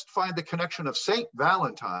first find the connection of Saint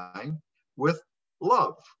Valentine with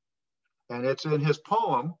love. And it's in his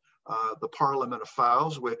poem, the Parliament of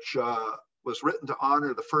Fowls, which was written to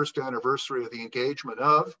honor the first anniversary of the engagement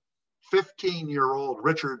of 15-year-old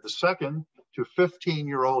Richard II to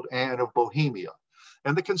 15-year-old Anne of Bohemia.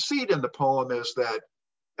 And the conceit in the poem is that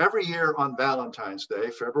every year on Valentine's Day,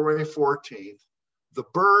 February 14th, the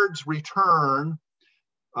birds return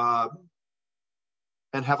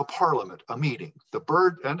and have a parliament, a meeting.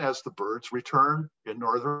 And as the birds return in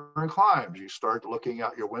northern climes, you start looking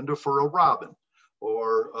out your window for a robin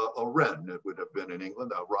or a wren. It would have been in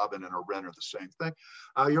England. A robin and a wren are the same thing.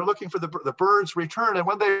 You're looking for the birds return. And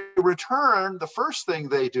when they return, the first thing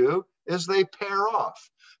they do is they pair off.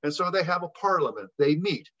 And so they have a parliament. They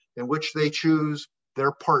meet in which they choose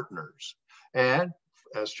their partners. And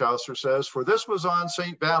as Chaucer says, for this was on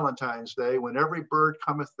St. Valentine's Day, when every bird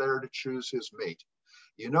cometh there to choose his mate.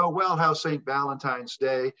 You know well how St. Valentine's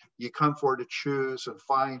Day, you come for to choose and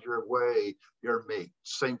find your way, your mate.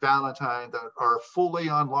 St. Valentine, that are fully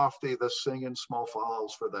on lofty, the sing in small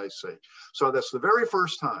fowls for thy sake. So that's the very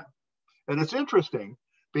first time. And it's interesting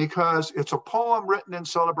because it's a poem written in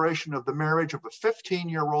celebration of the marriage of a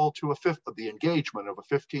 15-year-old to of the engagement of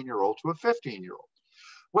a 15-year-old to a 15-year-old.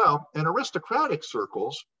 Well, in aristocratic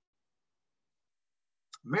circles,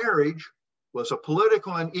 marriage was a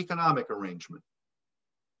political and economic arrangement.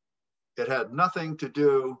 It had nothing to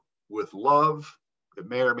do with love. It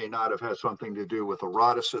may or may not have had something to do with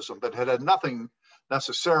eroticism, but it had nothing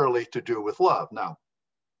necessarily to do with love. Now,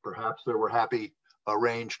 perhaps there were happy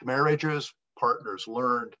arranged marriages. Partners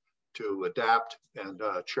learned to adapt and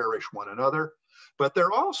cherish one another. But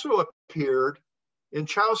there also appeared in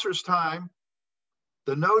Chaucer's time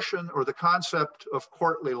the notion or the concept of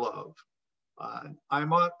courtly love. I'm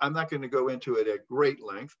not going to go into it at great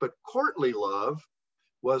length, but courtly love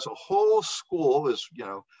was a whole school, as you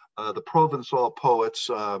know, the Provençal poets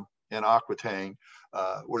in Aquitaine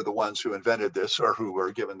were the ones who invented this, or who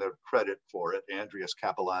were given the credit for it, Andreas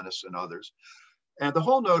Capellanus and others. And the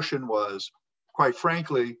whole notion was, quite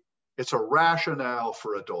frankly, it's a rationale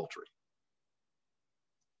for adultery.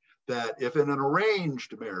 That if in an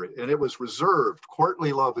arranged marriage, and it was reserved,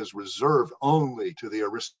 courtly love is reserved only to the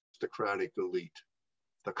aristocratic elite.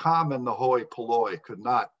 The common, the hoi polloi could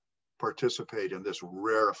not participate in this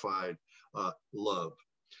rarefied love.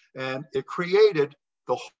 And it created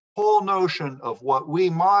the whole notion of what we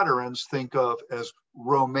moderns think of as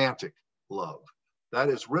romantic love. That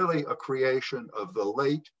is really a creation of the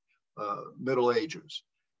late Middle Ages.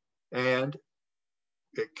 And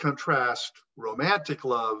it contrasts romantic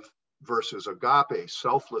love versus agape,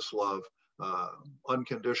 selfless love,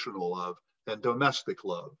 unconditional love, and domestic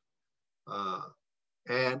love.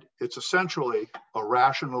 And it's essentially a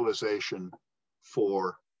rationalization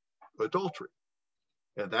for adultery.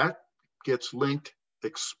 And that gets linked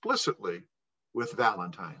explicitly with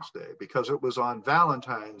Valentine's Day, because it was on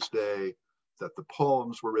Valentine's Day that the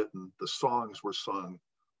poems were written, the songs were sung,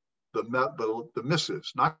 the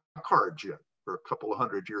missives, not cards yet, or a couple of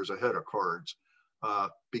hundred years ahead of cards,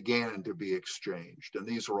 began to be exchanged. And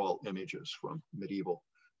these are all images from medieval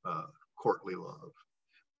courtly love.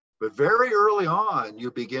 But very early on,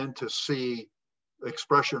 you begin to see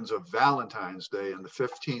expressions of Valentine's Day in the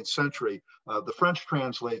 15th century. The French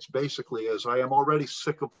translates basically as, "I am already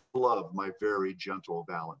sick of love, my very gentle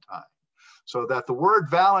Valentine." So that the word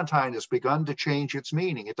Valentine has begun to change its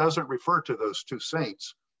meaning. It doesn't refer to those two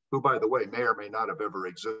saints, who, by the way, may or may not have ever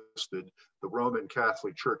existed. The Roman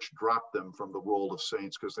Catholic Church dropped them from the roll of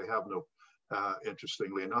saints because they have no,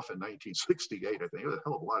 interestingly enough, in 1968, I think, a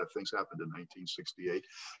hell of a lot of things happened in 1968.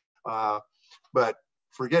 But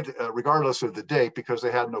forget, regardless of the date, because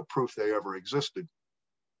they had no proof they ever existed.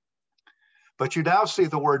 But you now see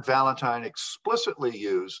the word Valentine explicitly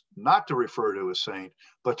used, not to refer to a saint,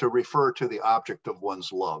 but to refer to the object of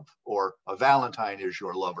one's love, or a Valentine is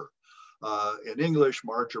your lover. In English,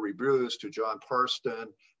 Marjorie Bruce to John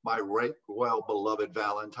Parston, "My right well beloved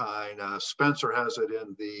Valentine." Spenser has it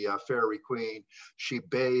in the Fairy Queen, "She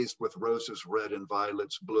bathed with roses red and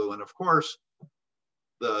violets blue." And of course,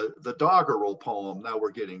 the doggerel poem, now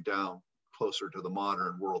we're getting down closer to the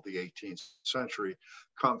modern world, the 18th century,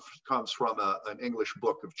 comes from an English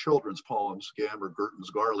book of children's poems, Gammer Gurton's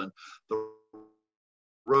Garland. "The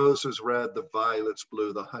roses red, the violets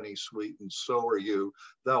blue, the honey sweet, and so are you.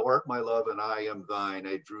 Thou art my love, and I am thine.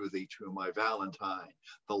 I drew thee to my Valentine.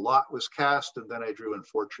 The lot was cast, and then I drew, and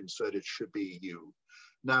fortune said it should be you."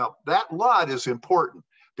 Now, that lot is important,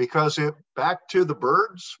 because back to the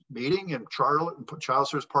birds meeting in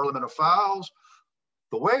Chaucer's Parliament of Fowls,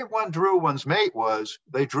 the way one drew one's mate was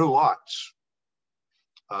they drew lots.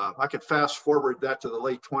 I could fast forward that to the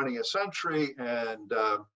late 20th century, and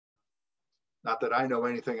not that I know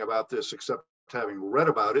anything about this except having read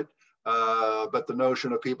about it, but the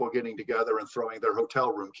notion of people getting together and throwing their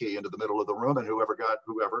hotel room key into the middle of the room, and whoever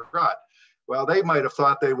got. Well, they might have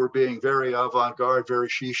thought they were being very avant-garde, very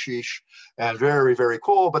sheesh, and very, very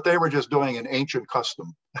cool, but they were just doing an ancient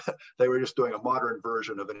custom. They were just doing a modern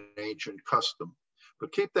version of an ancient custom.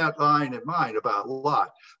 But keep that line in mind about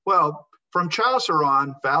lot. Well, from Chaucer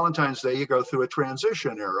on, Valentine's Day, you go through a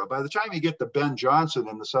transition era. By the time you get to Ben Jonson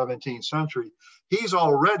in the 17th century, he's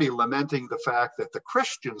already lamenting the fact that the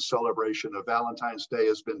Christian celebration of Valentine's Day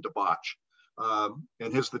has been debauched.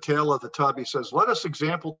 In his The Tale of the Tub, he says, "Let us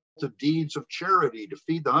example the deeds of charity, to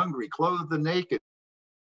feed the hungry, clothe the naked,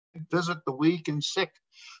 visit the weak and sick,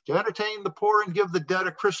 to entertain the poor and give the dead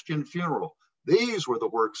a Christian funeral. These were the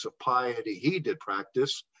works of piety he did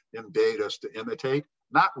practice, and bade us to imitate,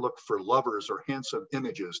 not look for lovers or handsome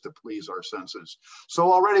images to please our senses."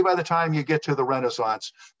 So already by the time you get to the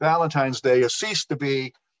Renaissance, Valentine's Day has ceased to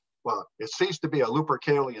be, well, it ceased to be a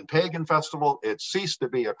Lupercalian pagan festival. It ceased to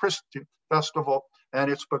be a Christian festival, and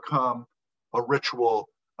it's become a ritual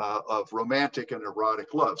of romantic and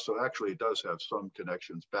erotic love. So actually it does have some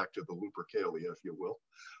connections back to the Lupercalia, if you will.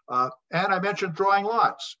 And I mentioned drawing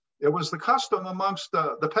lots. It was the custom amongst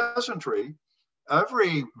the peasantry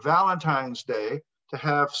every Valentine's Day to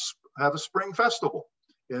have a spring festival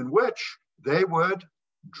in which they would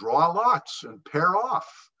draw lots and pair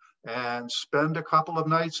off and spend a couple of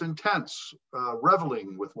nights in tents,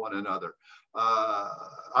 reveling with one another.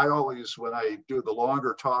 I always, when I do the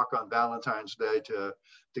longer talk on Valentine's Day to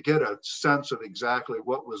get a sense of exactly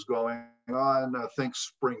what was going on, think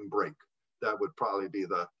spring break. That would probably be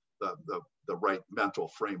the right mental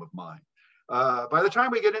frame of mind. By the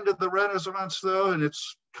time we get into the Renaissance, though, and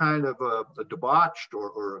it's kind of a debauched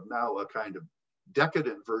or now a kind of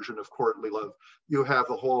decadent version of courtly love, you have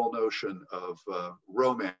the whole notion of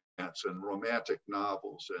romance and romantic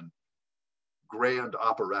novels and grand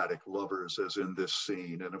operatic lovers, as in this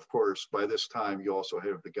scene. And of course, by this time, you also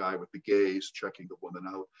have the guy with the gaze checking the woman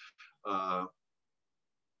out.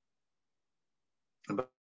 And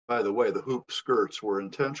by the way, the hoop skirts were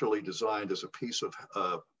intentionally designed as a piece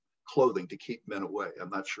of clothing to keep men away. I'm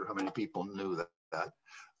not sure how many people knew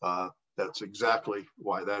that. That's exactly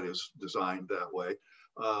why that is designed that way.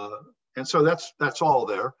 And so that's all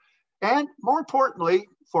there. And more importantly,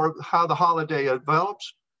 for how the holiday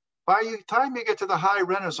develops, by the time you get to the High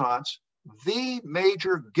Renaissance, the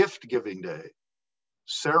major gift-giving day,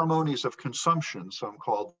 ceremonies of consumption, some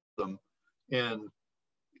called them, in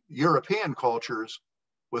European cultures,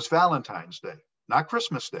 was Valentine's Day, not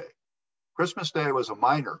Christmas Day. Christmas Day was a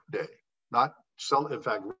minor day, in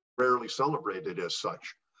fact, rarely celebrated as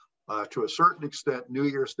such. To a certain extent, New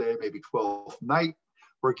Year's Day, maybe 12th night,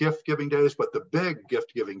 were gift-giving days, but the big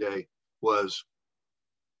gift-giving day was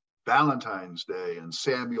Valentine's Day. And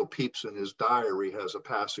Samuel Pepys in his diary has a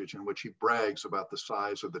passage in which he brags about the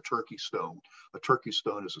size of the turkey stone. A turkey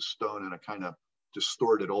stone is a stone in a kind of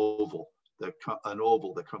distorted oval, an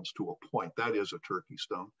oval that comes to a point. That is a turkey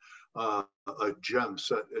stone. A gem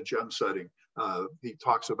setting. He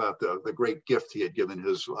talks about the great gift he had given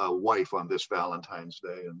his wife on this Valentine's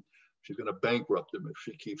Day, and she's going to bankrupt him if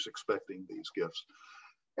she keeps expecting these gifts.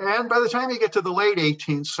 And by the time you get to the late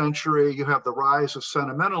 18th century, you have the rise of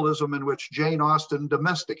sentimentalism, in which Jane Austen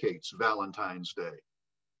domesticates Valentine's Day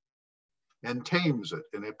and tames it,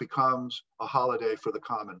 and it becomes a holiday for the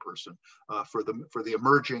common person, for the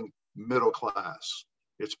emerging middle class.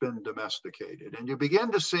 It's been domesticated, and you begin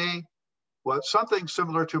to see something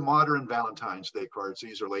similar to modern Valentine's Day cards.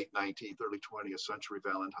 These are late 19th, early 20th century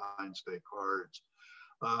Valentine's Day cards.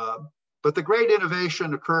 But the great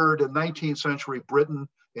innovation occurred in 19th century Britain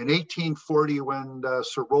in 1840, when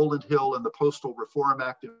Sir Rowland Hill and the Postal Reform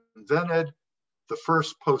Act invented the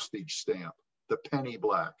first postage stamp, the penny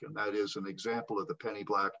black. And that is an example of the penny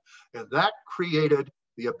black. And that created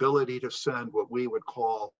the ability to send what we would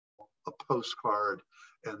call a postcard.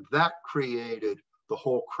 And that created the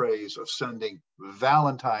whole craze of sending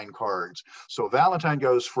Valentine cards. So Valentine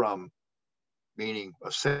goes from meaning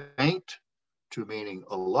a saint to meaning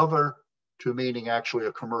a lover to meaning actually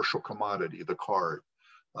a commercial commodity, the card.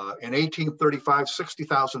 In 1835,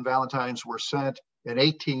 60,000 Valentines were sent. In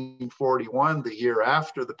 1841, the year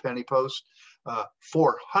after the penny post,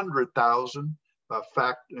 400,000,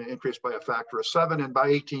 increased by a factor of 7, and by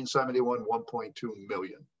 1871, 1.2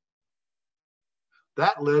 million.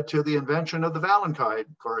 That led to the invention of the Valentine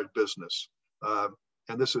card business.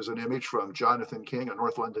 And this is an image from Jonathan King, a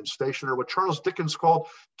North London stationer, what Charles Dickens called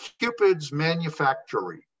Cupid's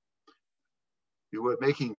manufactory. You were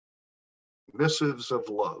making missives of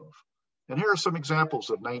love. And here are some examples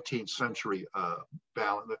of 19th century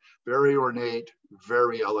Valentine, very ornate,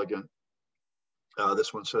 very elegant.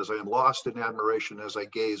 This one says, I am lost in admiration as I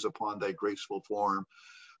gaze upon thy graceful form,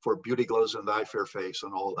 for beauty glows in thy fair face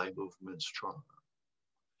and all thy movements charm.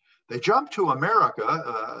 They jumped to America.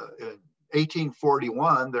 In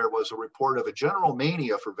 1841, there was a report of a general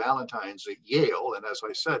mania for Valentines at Yale. And as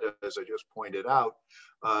I said, as I just pointed out,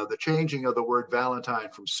 the changing of the word Valentine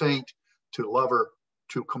from saint to lover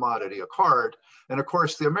to commodity, a card. And of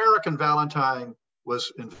course, the American Valentine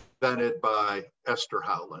was invented by Esther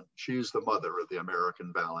Howland. She's the mother of the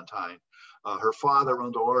American Valentine. Her father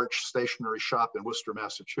owned a large stationery shop in Worcester,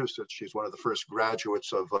 Massachusetts. She's one of the first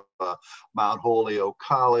graduates of Mount Holyoke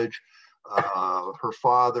College. Her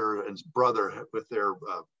father and brother with their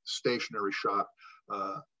stationery shop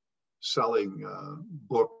selling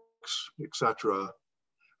books, etc.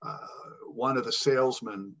 One of the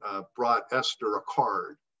salesmen brought Esther a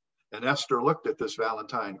card, And Esther looked at this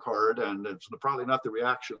Valentine card, and it's probably not the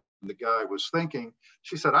reaction the guy was thinking.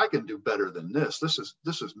 She said, I can do better than this. This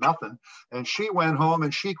is nothing. And she went home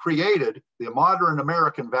and she created the modern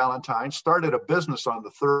American Valentine, started a business on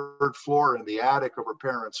the 3rd floor in the attic of her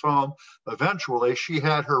parents' home. Eventually, she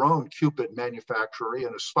had her own Cupid manufactory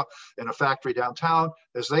in a factory downtown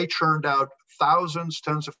as they churned out thousands,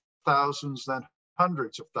 tens of thousands, then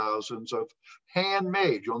hundreds of thousands of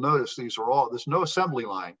handmade. You'll notice there's no assembly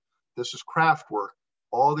line. This is craft work.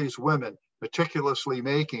 All these women meticulously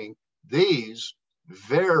making these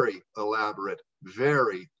very elaborate,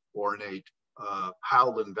 very ornate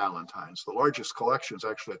Howland Valentines. The largest collection is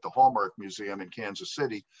actually at the Hallmark Museum in Kansas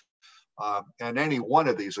City. And any one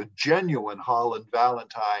of these, a genuine Howland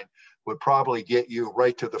Valentine, would probably get you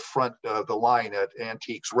right to the front of the line at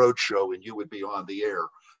Antiques Roadshow, and you would be on the air.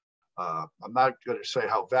 I'm not going to say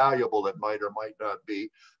how valuable it might or might not be,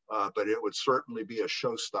 but it would certainly be a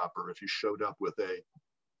showstopper if you showed up with a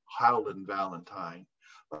Howland Valentine.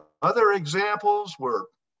 Other examples were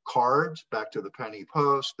cards, back to the penny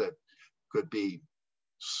post, that could be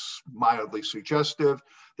mildly suggestive.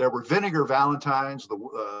 There were vinegar Valentines, the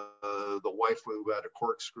wife who had a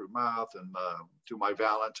corkscrew mouth, and to my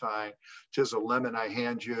Valentine, 'tis a lemon I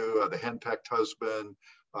hand you, the henpecked husband.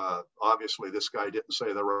 Obviously, this guy didn't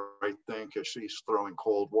say the right thing because she's throwing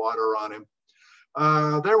cold water on him.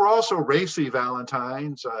 There were also racy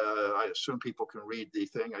Valentines. I assume people can read the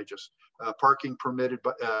thing. Parking permitted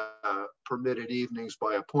evenings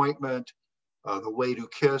by appointment, the way to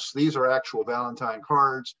kiss. These are actual Valentine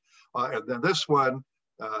cards. And then this one,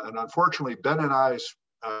 and unfortunately, Ben and I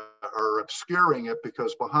are obscuring it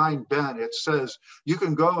because behind Ben, it says, you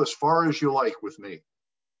can go as far as you like with me.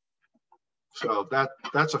 So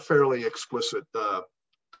that's a fairly explicit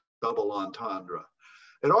double entendre.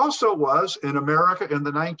 It also was, in America in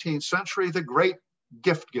the 19th century, the great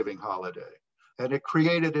gift-giving holiday. And it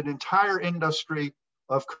created an entire industry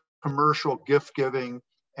of commercial gift-giving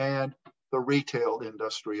and the retail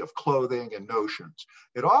industry of clothing and notions.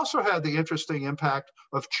 It also had the interesting impact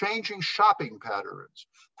of changing shopping patterns.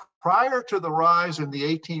 Prior to the rise in the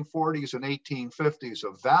 1840s and 1850s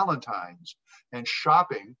of Valentines and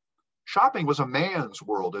shopping was a man's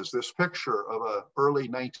world, as this picture of an early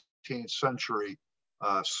 19th century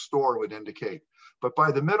store would indicate. But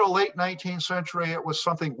by the late 19th century, it was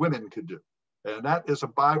something women could do. And that is a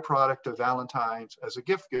byproduct of Valentine's as a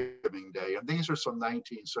gift-giving day. And these are some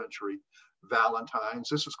 19th century Valentines.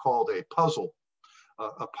 This is called a puzzle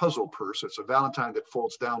purse. It's a Valentine that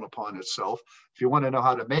folds down upon itself. If you want to know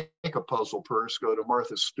how to make a puzzle purse, go to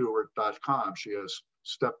marthastewart.com. She has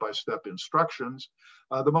step-by-step instructions.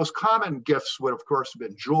 The most common gifts would, of course, have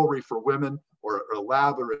been jewelry for women or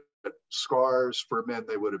elaborate scarves. For men,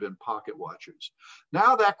 they would have been pocket watches.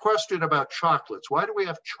 Now that question about chocolates. Why do we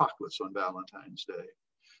have chocolates on Valentine's Day?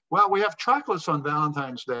 Well, we have chocolates on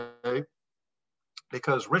Valentine's Day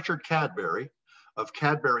because Richard Cadbury of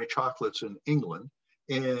Cadbury Chocolates in England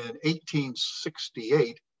in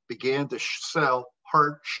 1868 began to sell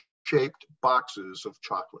heart-shaped boxes of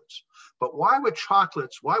chocolates. But why would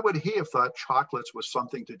he have thought chocolates was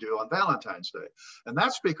something to do on Valentine's Day? And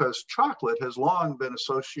that's because chocolate has long been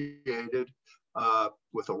associated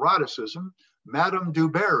with eroticism. Madame du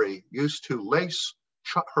Barry used to lace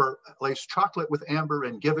chocolate with amber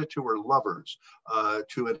and give it to her lovers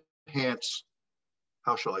to enhance,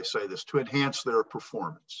 how shall I say this, to enhance their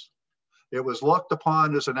performance. It was looked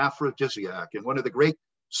upon as an aphrodisiac. And one of the great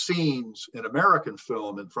scenes in American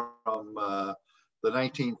film and from the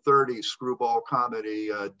 1930s screwball comedy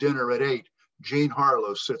Dinner at 8, Jean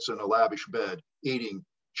Harlow sits in a lavish bed eating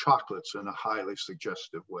chocolates in a highly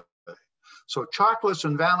suggestive way. So chocolates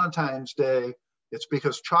and Valentine's Day, it's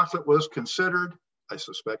because chocolate was considered, I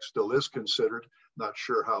suspect still is considered, not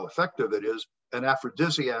sure how effective it is, an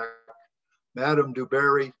aphrodisiac. Madame du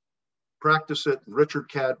Barry practiced it, and Richard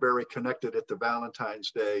Cadbury connected it to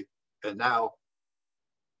Valentine's Day, and now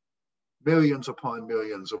millions upon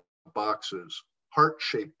millions of boxes,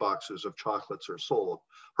 heart-shaped boxes of chocolates are sold.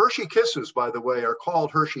 Hershey Kisses, by the way, are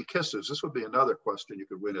called Hershey Kisses. This would be another question you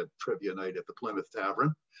could win at trivia night at the Plymouth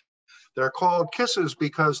Tavern. They're called Kisses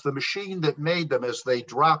because the machine that made them as they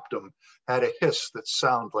dropped them had a hiss that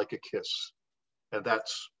sounded like a kiss. And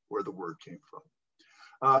that's where the word came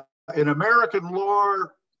from. In American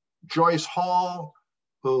lore, Joyce Hall,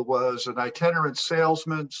 who was an itinerant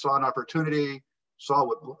salesman, saw an opportunity, saw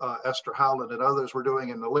what Esther Howland and others were doing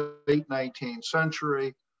in the late 19th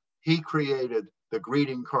century. He created the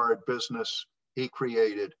greeting card business. He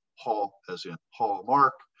created Hall, as in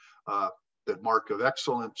hallmark, the mark of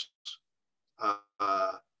excellence.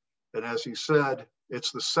 And as he said,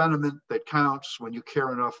 It's the sentiment that counts when you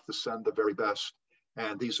care enough to send the very best.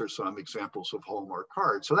 And these are some examples of Hallmark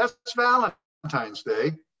cards. So that's Valentine's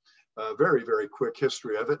Day. A very, very quick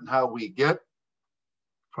history of it and how we get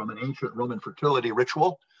from an ancient Roman fertility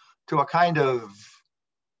ritual to a kind of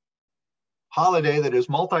holiday that is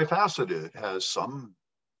multifaceted, has some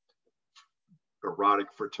erotic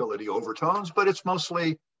fertility overtones, but it's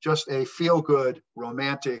mostly just a feel-good,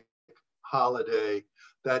 romantic holiday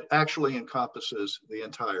that actually encompasses the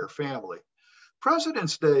entire family.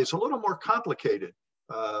 President's Day is a little more complicated.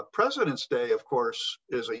 President's Day, of course,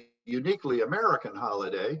 is a uniquely American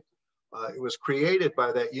holiday. It was created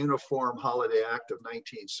by that Uniform Holiday Act of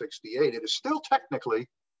 1968. It is still technically,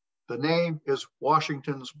 the name is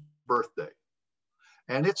Washington's birthday.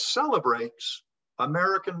 And it celebrates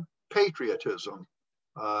American patriotism.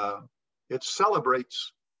 It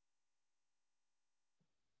celebrates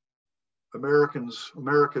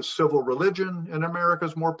America's civil religion and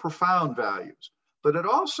America's more profound values. But it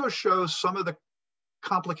also shows some of the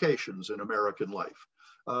complications in American life.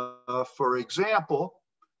 For example,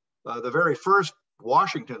 the very first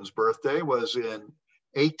Washington's birthday was in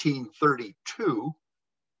 1832,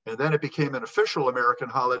 and then it became an official American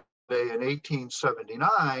holiday in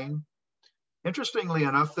 1879. Interestingly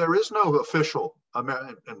enough, there is no official,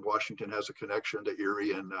 and Washington has a connection to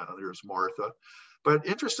Erie, and there's Martha. But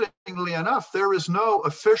interestingly enough, there is no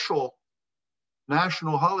official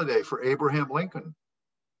national holiday for Abraham Lincoln.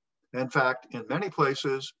 In fact, in many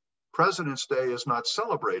places, President's Day is not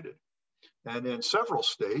celebrated. And in several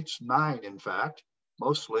states, 9 in fact,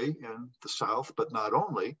 mostly in the South, but not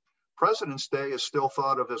only, President's Day is still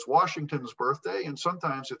thought of as Washington's birthday, and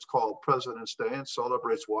sometimes it's called President's Day and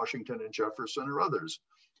celebrates Washington and Jefferson or others,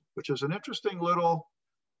 which is an interesting little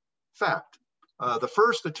fact. The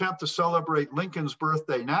first attempt to celebrate Lincoln's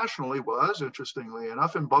birthday nationally was, interestingly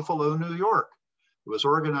enough, in Buffalo, New York. It was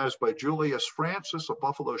organized by Julius Francis, a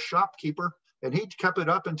Buffalo shopkeeper, and he kept it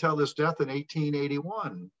up until his death in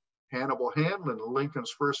 1881. Hannibal Hamlin,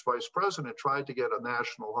 Lincoln's first vice president, tried to get a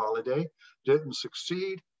national holiday, didn't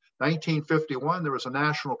succeed. 1951, there was a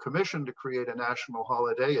national commission to create a national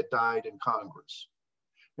holiday. It died in Congress.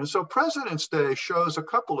 And so President's Day shows a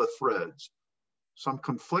couple of threads, some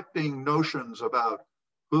conflicting notions about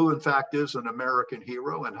who in fact is an American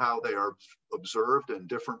hero and how they are observed in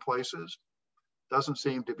different places. Doesn't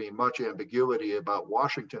seem to be much ambiguity about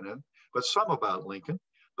Washington, but some about Lincoln.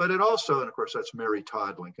 But it also, and of course that's Mary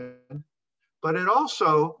Todd Lincoln, but it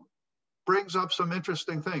also brings up some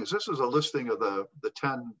interesting things. This is a listing of the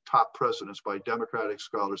 10 top presidents by Democratic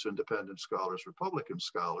scholars, independent scholars, Republican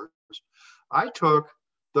scholars. I took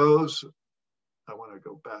those, I want to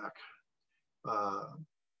go back.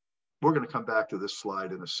 We're going to come back to this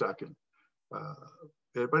slide in a second.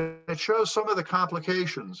 But it shows some of the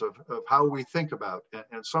complications of how we think about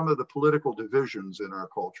and some of the political divisions in our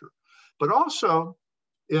culture. But also,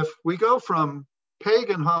 if we go from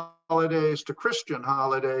pagan holidays to Christian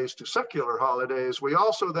holidays to secular holidays, we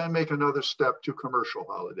also then make another step to commercial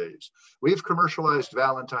holidays. We've commercialized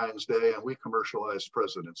Valentine's Day and we commercialized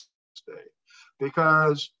President's Day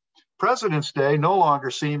because President's Day no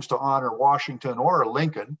longer seems to honor Washington or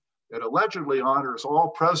Lincoln. It allegedly honors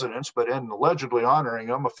all presidents, but in allegedly honoring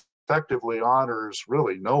them, effectively honors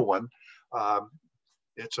really no one.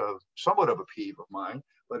 It's somewhat of a peeve of mine,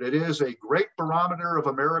 but it is a great barometer of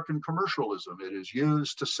American commercialism. It is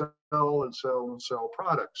used to sell and sell and sell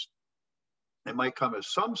products. It might come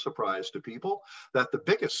as some surprise to people that the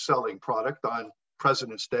biggest selling product on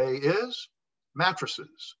President's Day is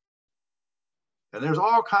mattresses. And there's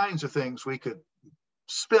all kinds of things we could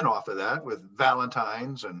spin off of that with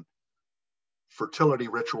Valentines and fertility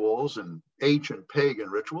rituals and ancient pagan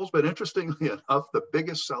rituals. But interestingly enough, the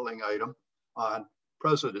biggest selling item on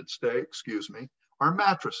President's Day, are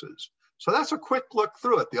mattresses. So that's a quick look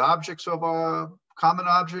through it. The objects of our common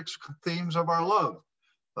objects, themes of our love.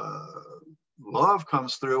 Love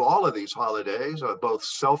comes through all of these holidays, both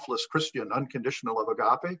selfless Christian, unconditional of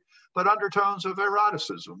agape, but undertones of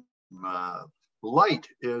eroticism. Light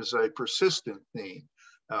is a persistent theme.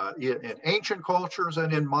 In ancient cultures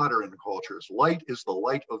and in modern cultures, light is the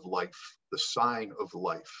light of life. The sign of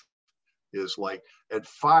life is light. And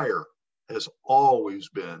fire has always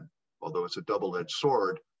been, although it's a double-edged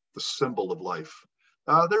sword, the symbol of life.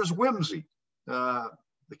 There's whimsy, the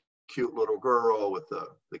cute little girl with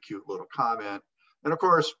the cute little comment. And of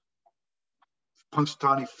course,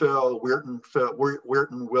 Punxsutawney Phil,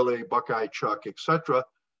 Weirton Willie, Buckeye Chuck, etc.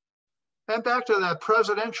 And back to that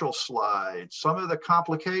presidential slide, some of the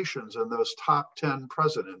complications in those top 10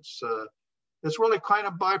 presidents. It's really kind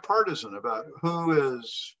of bipartisan about who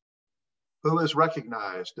is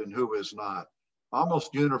recognized and who is not.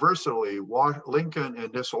 almost universally, Lincoln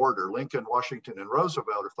in this order, Lincoln, Washington, and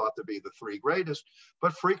Roosevelt are thought to be the three greatest,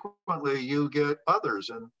 but frequently you get others.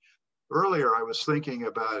 And earlier I was thinking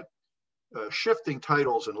about shifting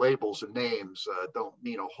titles and labels and names don't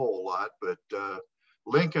mean a whole lot, but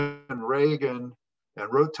Lincoln, Reagan,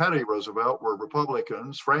 and Teddy Roosevelt were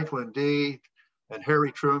Republicans. Franklin D. and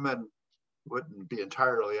Harry Truman, wouldn't be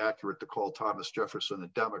entirely accurate to call Thomas Jefferson a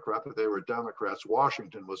Democrat, but they were Democrats.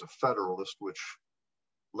 Washington was a Federalist, which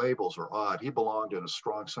labels are odd. He belonged in a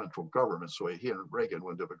strong central government, so he and Reagan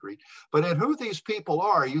wouldn't have agreed. But in who these people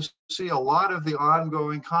are, you see a lot of the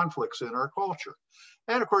ongoing conflicts in our culture.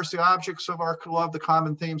 And of course, the objects of our love, the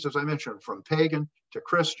common themes, as I mentioned, from pagan to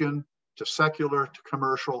Christian to secular to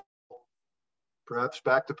commercial, perhaps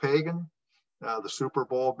back to pagan. The Super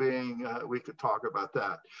Bowl being, we could talk about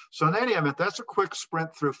that. So in any event, that's a quick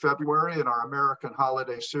sprint through February in our American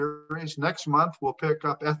Holiday series. Next month, we'll pick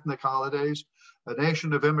up ethnic holidays. A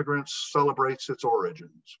nation of immigrants celebrates its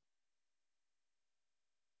origins.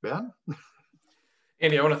 Ben?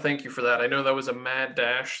 Andy, I want to thank you for that. I know that was a mad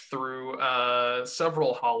dash through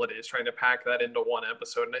several holidays, trying to pack that into one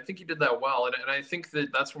episode. And I think you did that well. And I think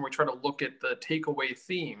that that's when we try to look at the takeaway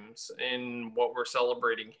themes in what we're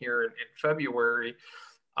celebrating here in February.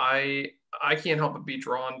 I can't help but be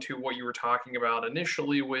drawn to what you were talking about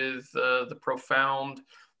initially with the profound,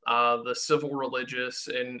 the civil religious,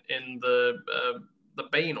 and the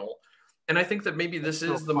banal. And I think that maybe this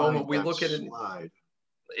is the moment we look at it.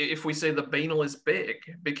 If we say the banal is big,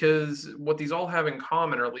 because what these all have in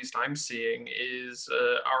common, or at least I'm seeing, is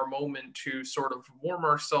our moment to sort of warm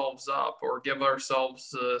ourselves up or give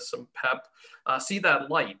ourselves some pep, see that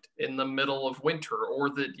light in the middle of winter, or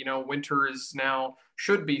that, you know, winter is now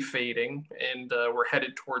should be fading and we're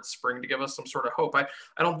headed towards spring, to give us some sort of hope.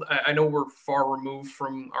 I know we're far removed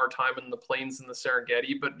from our time in the plains and the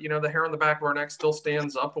Serengeti, but, you know, the hair on the back of our neck still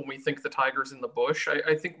stands up when we think the tiger's in the bush.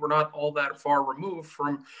 I think we're not all that far removed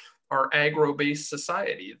from our agro-based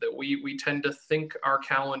society, that we tend to think our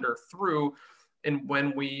calendar through, and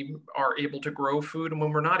when we are able to grow food and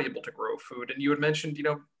when we're not able to grow food. And you had mentioned, you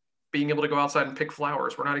know, being able to go outside and pick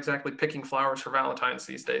flowers. We're not exactly picking flowers for Valentine's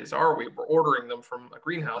these days, are we? We're ordering them from a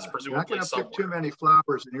greenhouse, presumably. You're not going to pick too many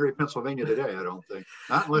flowers in Erie, Pennsylvania today, I don't think.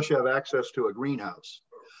 Not unless you have access to a greenhouse.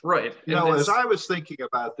 Right. You know, as I was thinking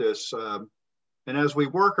about this, and as we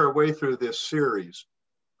work our way through this series,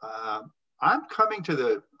 I'm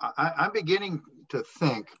beginning to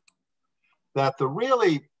think that the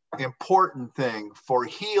really important thing for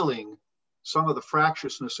healing some of the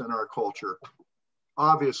fractiousness in our culture,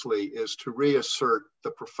 obviously, is to reassert the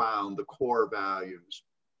profound, the core values,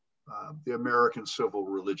 the American civil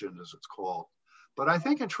religion, as it's called. But I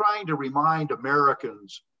think in trying to remind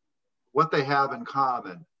Americans what they have in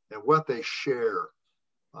common and what they share,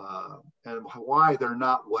 and why they're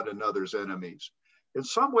not one another's enemies, in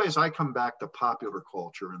some ways I come back to popular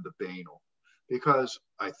culture and the banal, because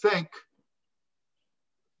I think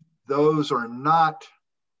those are not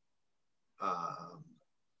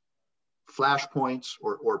flashpoints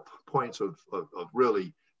or points of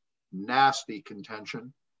really nasty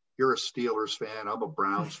contention. You're a Steelers fan, I'm a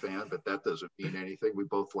Browns fan, but that doesn't mean anything. We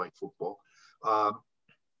both like football.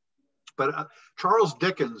 But Charles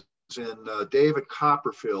Dickens in David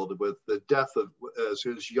Copperfield, with the death of, as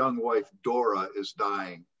his young wife Dora is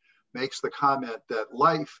dying, makes the comment that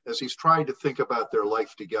life, as he's trying to think about their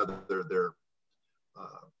life together, the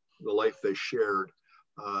life they shared,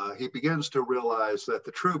 he begins to realize that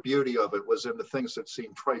the true beauty of it was in the things that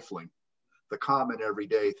seemed trifling, the common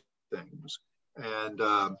everyday things. And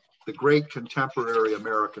the great contemporary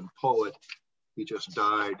American poet, he just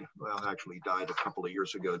died, well, actually died a couple of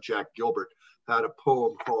years ago, Jack Gilbert, had a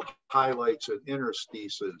poem called Highlights and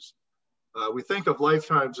Interstices. We think of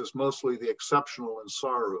lifetimes as mostly the exceptional and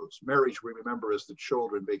sorrows. Marriage we remember as the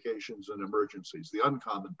children, vacations and emergencies, the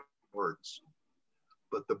uncommon parts.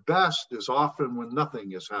 But the best is often when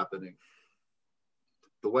nothing is happening.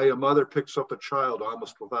 The way a mother picks up a child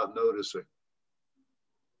almost without noticing.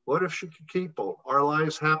 What if she could keep our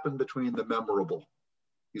lives happen between the memorable?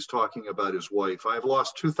 He's talking about his wife. I've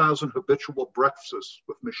lost 2,000 habitual breakfasts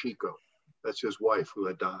with Mashiko. That's his wife who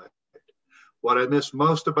had died. What I miss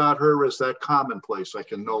most about her is that commonplace I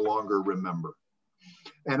can no longer remember.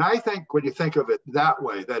 And I think when you think of it that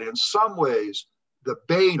way, that in some ways, the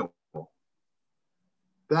banal,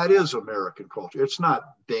 that is American culture. It's not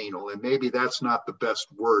banal, and maybe that's not the best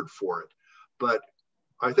word for it. But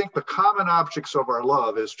I think the common objects of our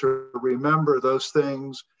love is to remember those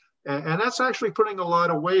things. And that's actually putting a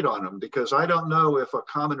lot of weight on them, because I don't know if a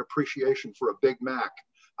common appreciation for a Big Mac,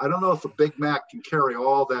 I don't know if a Big Mac can carry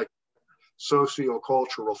all that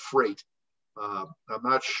socio-cultural freight I'm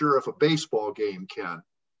not sure if a baseball game can,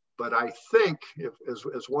 but I think as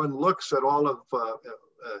one looks at all of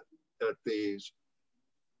at these,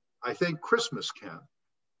 I think Christmas can.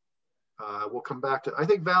 We'll come back to, I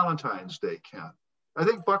think Valentine's Day can. I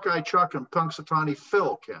think Buckeye Chuck and Punxsutawney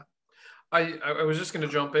Phil can. I was just going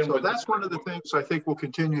to jump in. So that's one of the things I think we'll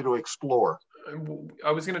continue to explore.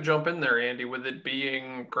 I was going to jump in there, Andy, with it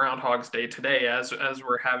being Groundhog's Day today as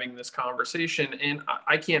we're having this conversation. And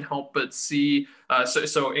I can't help but see,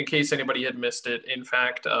 so in case anybody had missed it, in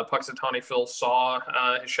fact, Punxsutawney Phil saw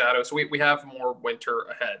his shadow. So we have more winter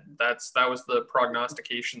ahead. That was the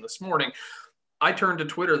prognostication this morning. I turned to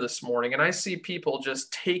Twitter this morning and I see people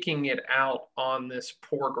just taking it out on this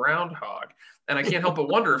poor groundhog. And I can't help but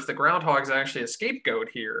wonder if the groundhog is actually a scapegoat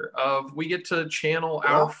here. We get to channel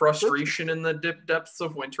our frustration in the depths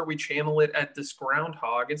of winter. We channel it at this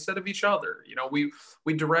groundhog instead of each other. You know,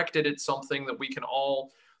 we direct it at something that we can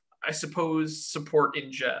all, I suppose, support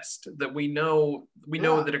in jest. That we know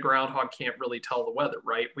that a groundhog can't really tell the weather,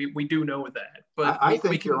 right? We do know that. But I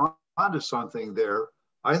think you're onto something there.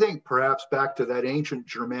 I think perhaps back to that ancient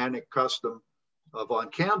Germanic custom of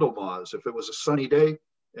on Candlemas, if it was a sunny day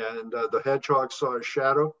and the hedgehog saw his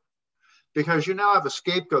shadow, because you now have a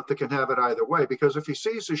scapegoat that can have it either way. Because if he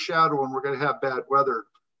sees his shadow and we're going to have bad weather,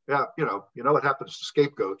 yeah, you know what happens to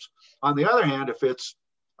scapegoats. On the other hand, if it's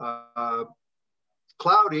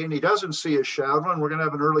cloudy and he doesn't see his shadow and we're going to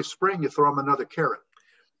have an early spring, you throw him another carrot.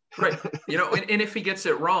 Right. You know, and if he gets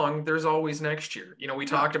it wrong, there's always next year. You know, we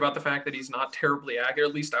talked about the fact that he's not terribly accurate,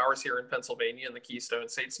 at least ours here in Pennsylvania and the Keystone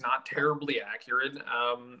States, not terribly accurate.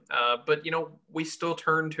 But, you know, we still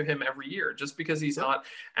turn to him every year just because he's not,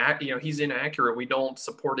 he's inaccurate. We don't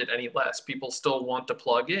support it any less. People still want to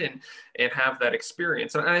plug in and have that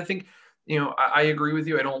experience. And I think, you know, I agree with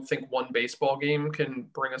you. I don't think one baseball game can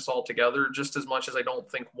bring us all together just as much as I don't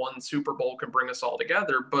think one Super Bowl can bring us all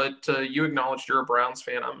together. But you acknowledged you're a Browns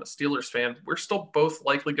fan. I'm a Steelers fan. We're still both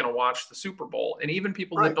likely going to watch the Super Bowl. And even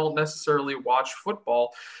people that don't necessarily watch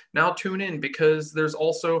football now tune in because there's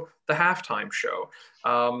also the halftime show.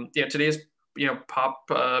 Today's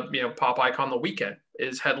pop icon The Weeknd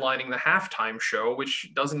is headlining the halftime show, which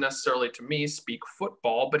doesn't necessarily to me speak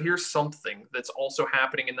football, but here's something that's also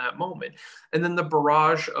happening in that moment. And then the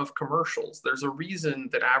barrage of commercials. There's a reason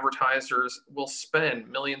that advertisers will spend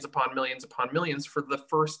millions upon millions upon millions for the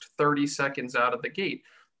first 30 seconds out of the gate,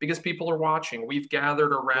 because people are watching. We've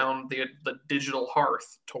gathered around the digital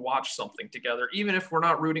hearth to watch something together, even if we're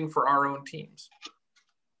not rooting for our own teams.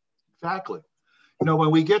 Exactly. You know, when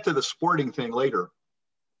we get to the sporting thing later,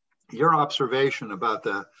 your observation about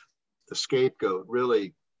the scapegoat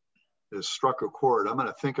really has struck a chord. I'm going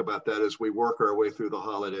to think about that as we work our way through the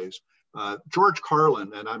holidays. George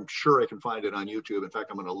Carlin, and I'm sure I can find it on YouTube. In fact,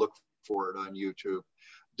 I'm going to look for it on YouTube,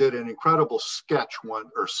 did an incredible skit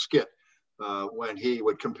when he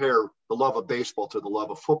would compare the love of baseball to the love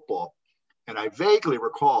of football. And I vaguely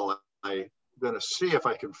recall, I'm going to see if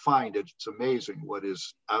I can find it. It's amazing what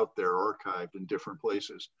is out there archived in different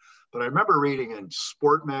places. But I remember reading in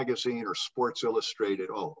Sport Magazine or Sports Illustrated,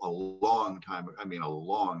 a long time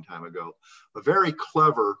ago, a very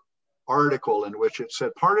clever article in which it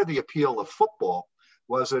said part of the appeal of football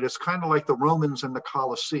was that it's kind of like the Romans in the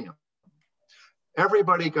Colosseum.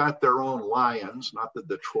 Everybody got their own lions, not the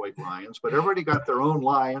Detroit Lions, but everybody got their own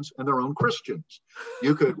lions and their own Christians.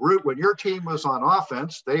 You could root when your team was on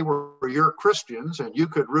offense, they were your Christians and you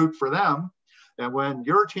could root for them. And when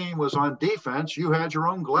your team was on defense, you had your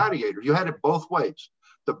own gladiator. You had it both ways.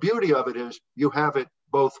 The beauty of it is you have it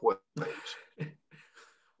both ways.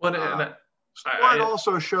 Sport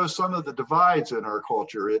also shows some of the divides in our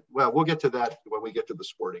culture. We'll get to that when we get to the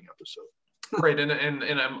sporting episode. Right, and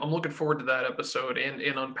I'm looking forward to that episode and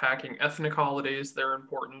unpacking ethnic holidays, their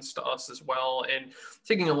importance to us as well, and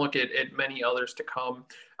taking a look at many others to come.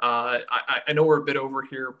 I know we're a bit over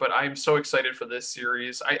here, but I'm so excited for this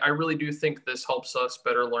series. I really do think this helps us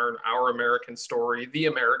better learn our American story, the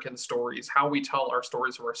American stories, how we tell our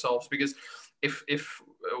stories of ourselves, because if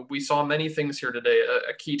we saw many things here today,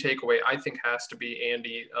 a key takeaway I think has to be,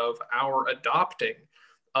 Andy, of our adopting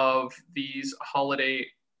of these holiday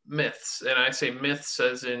myths. And I say myths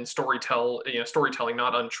as in storytelling,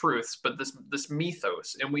 not untruths, but this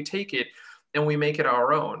mythos, and we take it and we make it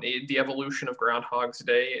our own. The evolution of Groundhog's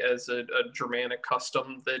Day as a Germanic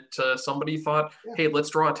custom that somebody thought, hey, let's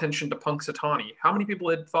draw attention to Punxsutawney. How many people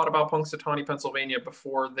had thought about Punxsutawney, Pennsylvania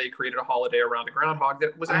before they created a holiday around a groundhog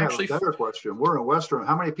that was actually... I have a better question. We're in Western.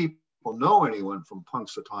 How many people know anyone from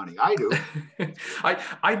Punxsutawney? I do.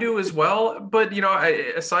 I do as well. But,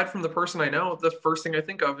 aside from the person I know, the first thing I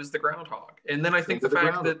think of is the groundhog. And then I think the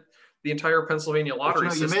fact that the entire Pennsylvania lottery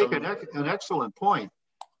But, you system. make an excellent point.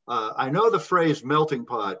 I know the phrase melting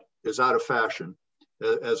pot is out of fashion.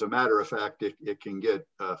 As a matter of fact, it can get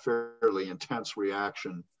a fairly intense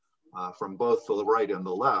reaction from both the right and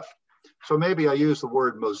the left. So maybe I use the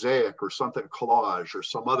word mosaic or something, collage or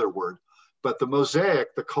some other word. But the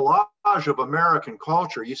mosaic, the collage of American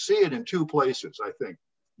culture, you see it in two places, I think.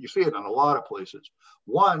 You see it in a lot of places.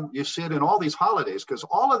 One, you see it in all these holidays, because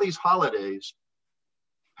all of these holidays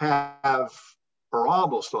have, or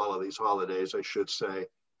almost all of these holidays, I should say,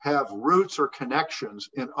 have roots or connections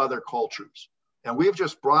in other cultures. And we've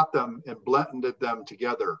just brought them and blended them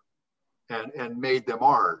together and made them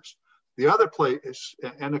ours. The other place,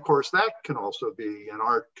 and of course, that can also be in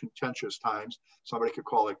our contentious times, somebody could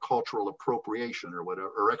call it cultural appropriation or whatever,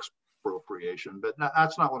 or expropriation, but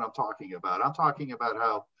that's not what I'm talking about. I'm talking about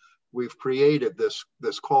how we've created this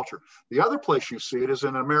culture. The other place you see it is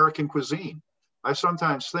in American cuisine. I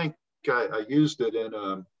sometimes think I used it in,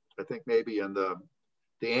 I think maybe in the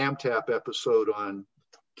AmTap episode on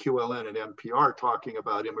QLN and NPR talking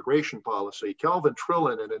about immigration policy. Kelvin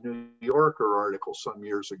Trillin in a New Yorker article some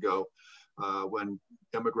years ago, when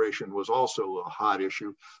immigration was also a hot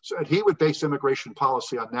issue, said he would base immigration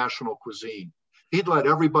policy on national cuisine. He'd let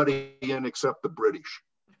everybody in except the British.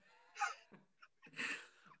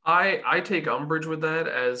 I take umbrage with that,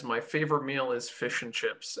 as my favorite meal is fish and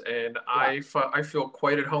chips, and yeah. I feel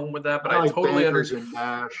quite at home with that. But I totally understand.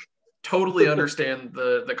 Totally understand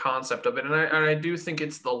the concept of it, and I do think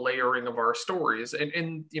it's the layering of our stories,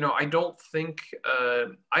 and you know, I don't think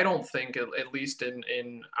at least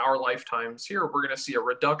in our lifetimes here, we're going to see a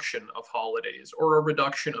reduction of holidays or a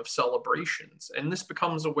reduction of celebrations, and this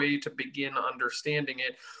becomes a way to begin understanding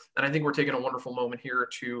it. And I think we're taking a wonderful moment here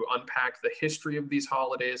to unpack the history of these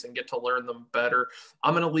holidays and get to learn them better.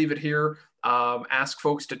 I'm going to leave it here. Ask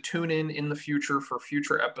folks to tune in the future for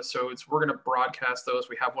future episodes. We're going to broadcast those.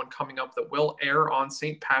 We have one coming up that will air on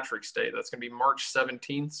St. Patrick's Day. That's going to be March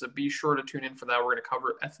 17th. So be sure to tune in for that. We're going to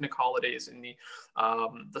cover ethnic holidays in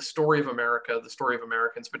the story of America, the story of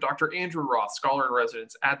Americans. But Dr. Andrew Roth, scholar in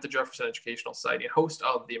residence at the Jefferson Educational Society and host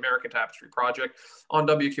of the American Tapestry Project on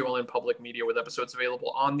WQLN Public Media, with episodes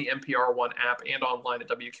available on the NPR One app and online at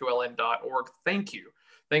WQLN.org. Thank you.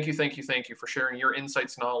 Thank you for sharing your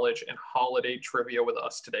insights, knowledge, and holiday trivia with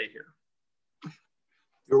us today here.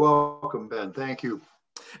 You're welcome, Ben. Thank you.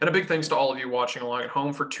 And a big thanks to all of you watching along at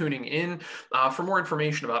home for tuning in. For more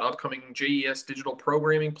information about upcoming JES digital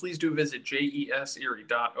programming, please do visit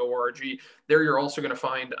jeserie.org. There you're also going to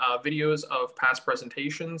find videos of past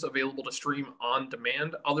presentations available to stream on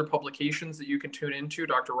demand, other publications that you can tune into,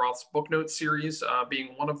 Dr. Roth's book notes series being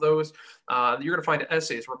one of those. You're going to find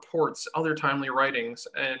essays, reports, other timely writings,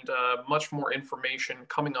 and much more information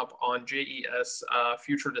coming up on JES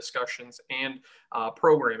future discussions and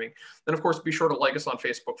programming. Then, of course, be sure to like us on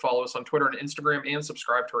Facebook, follow us on Twitter and Instagram, and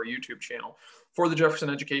subscribe to our YouTube channel. For the Jefferson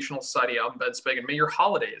Educational Society, I'm Ben Spigen. May your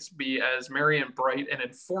holidays be as merry and bright and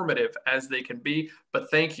informative as they can be. But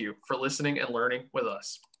thank you for listening and learning with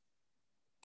us.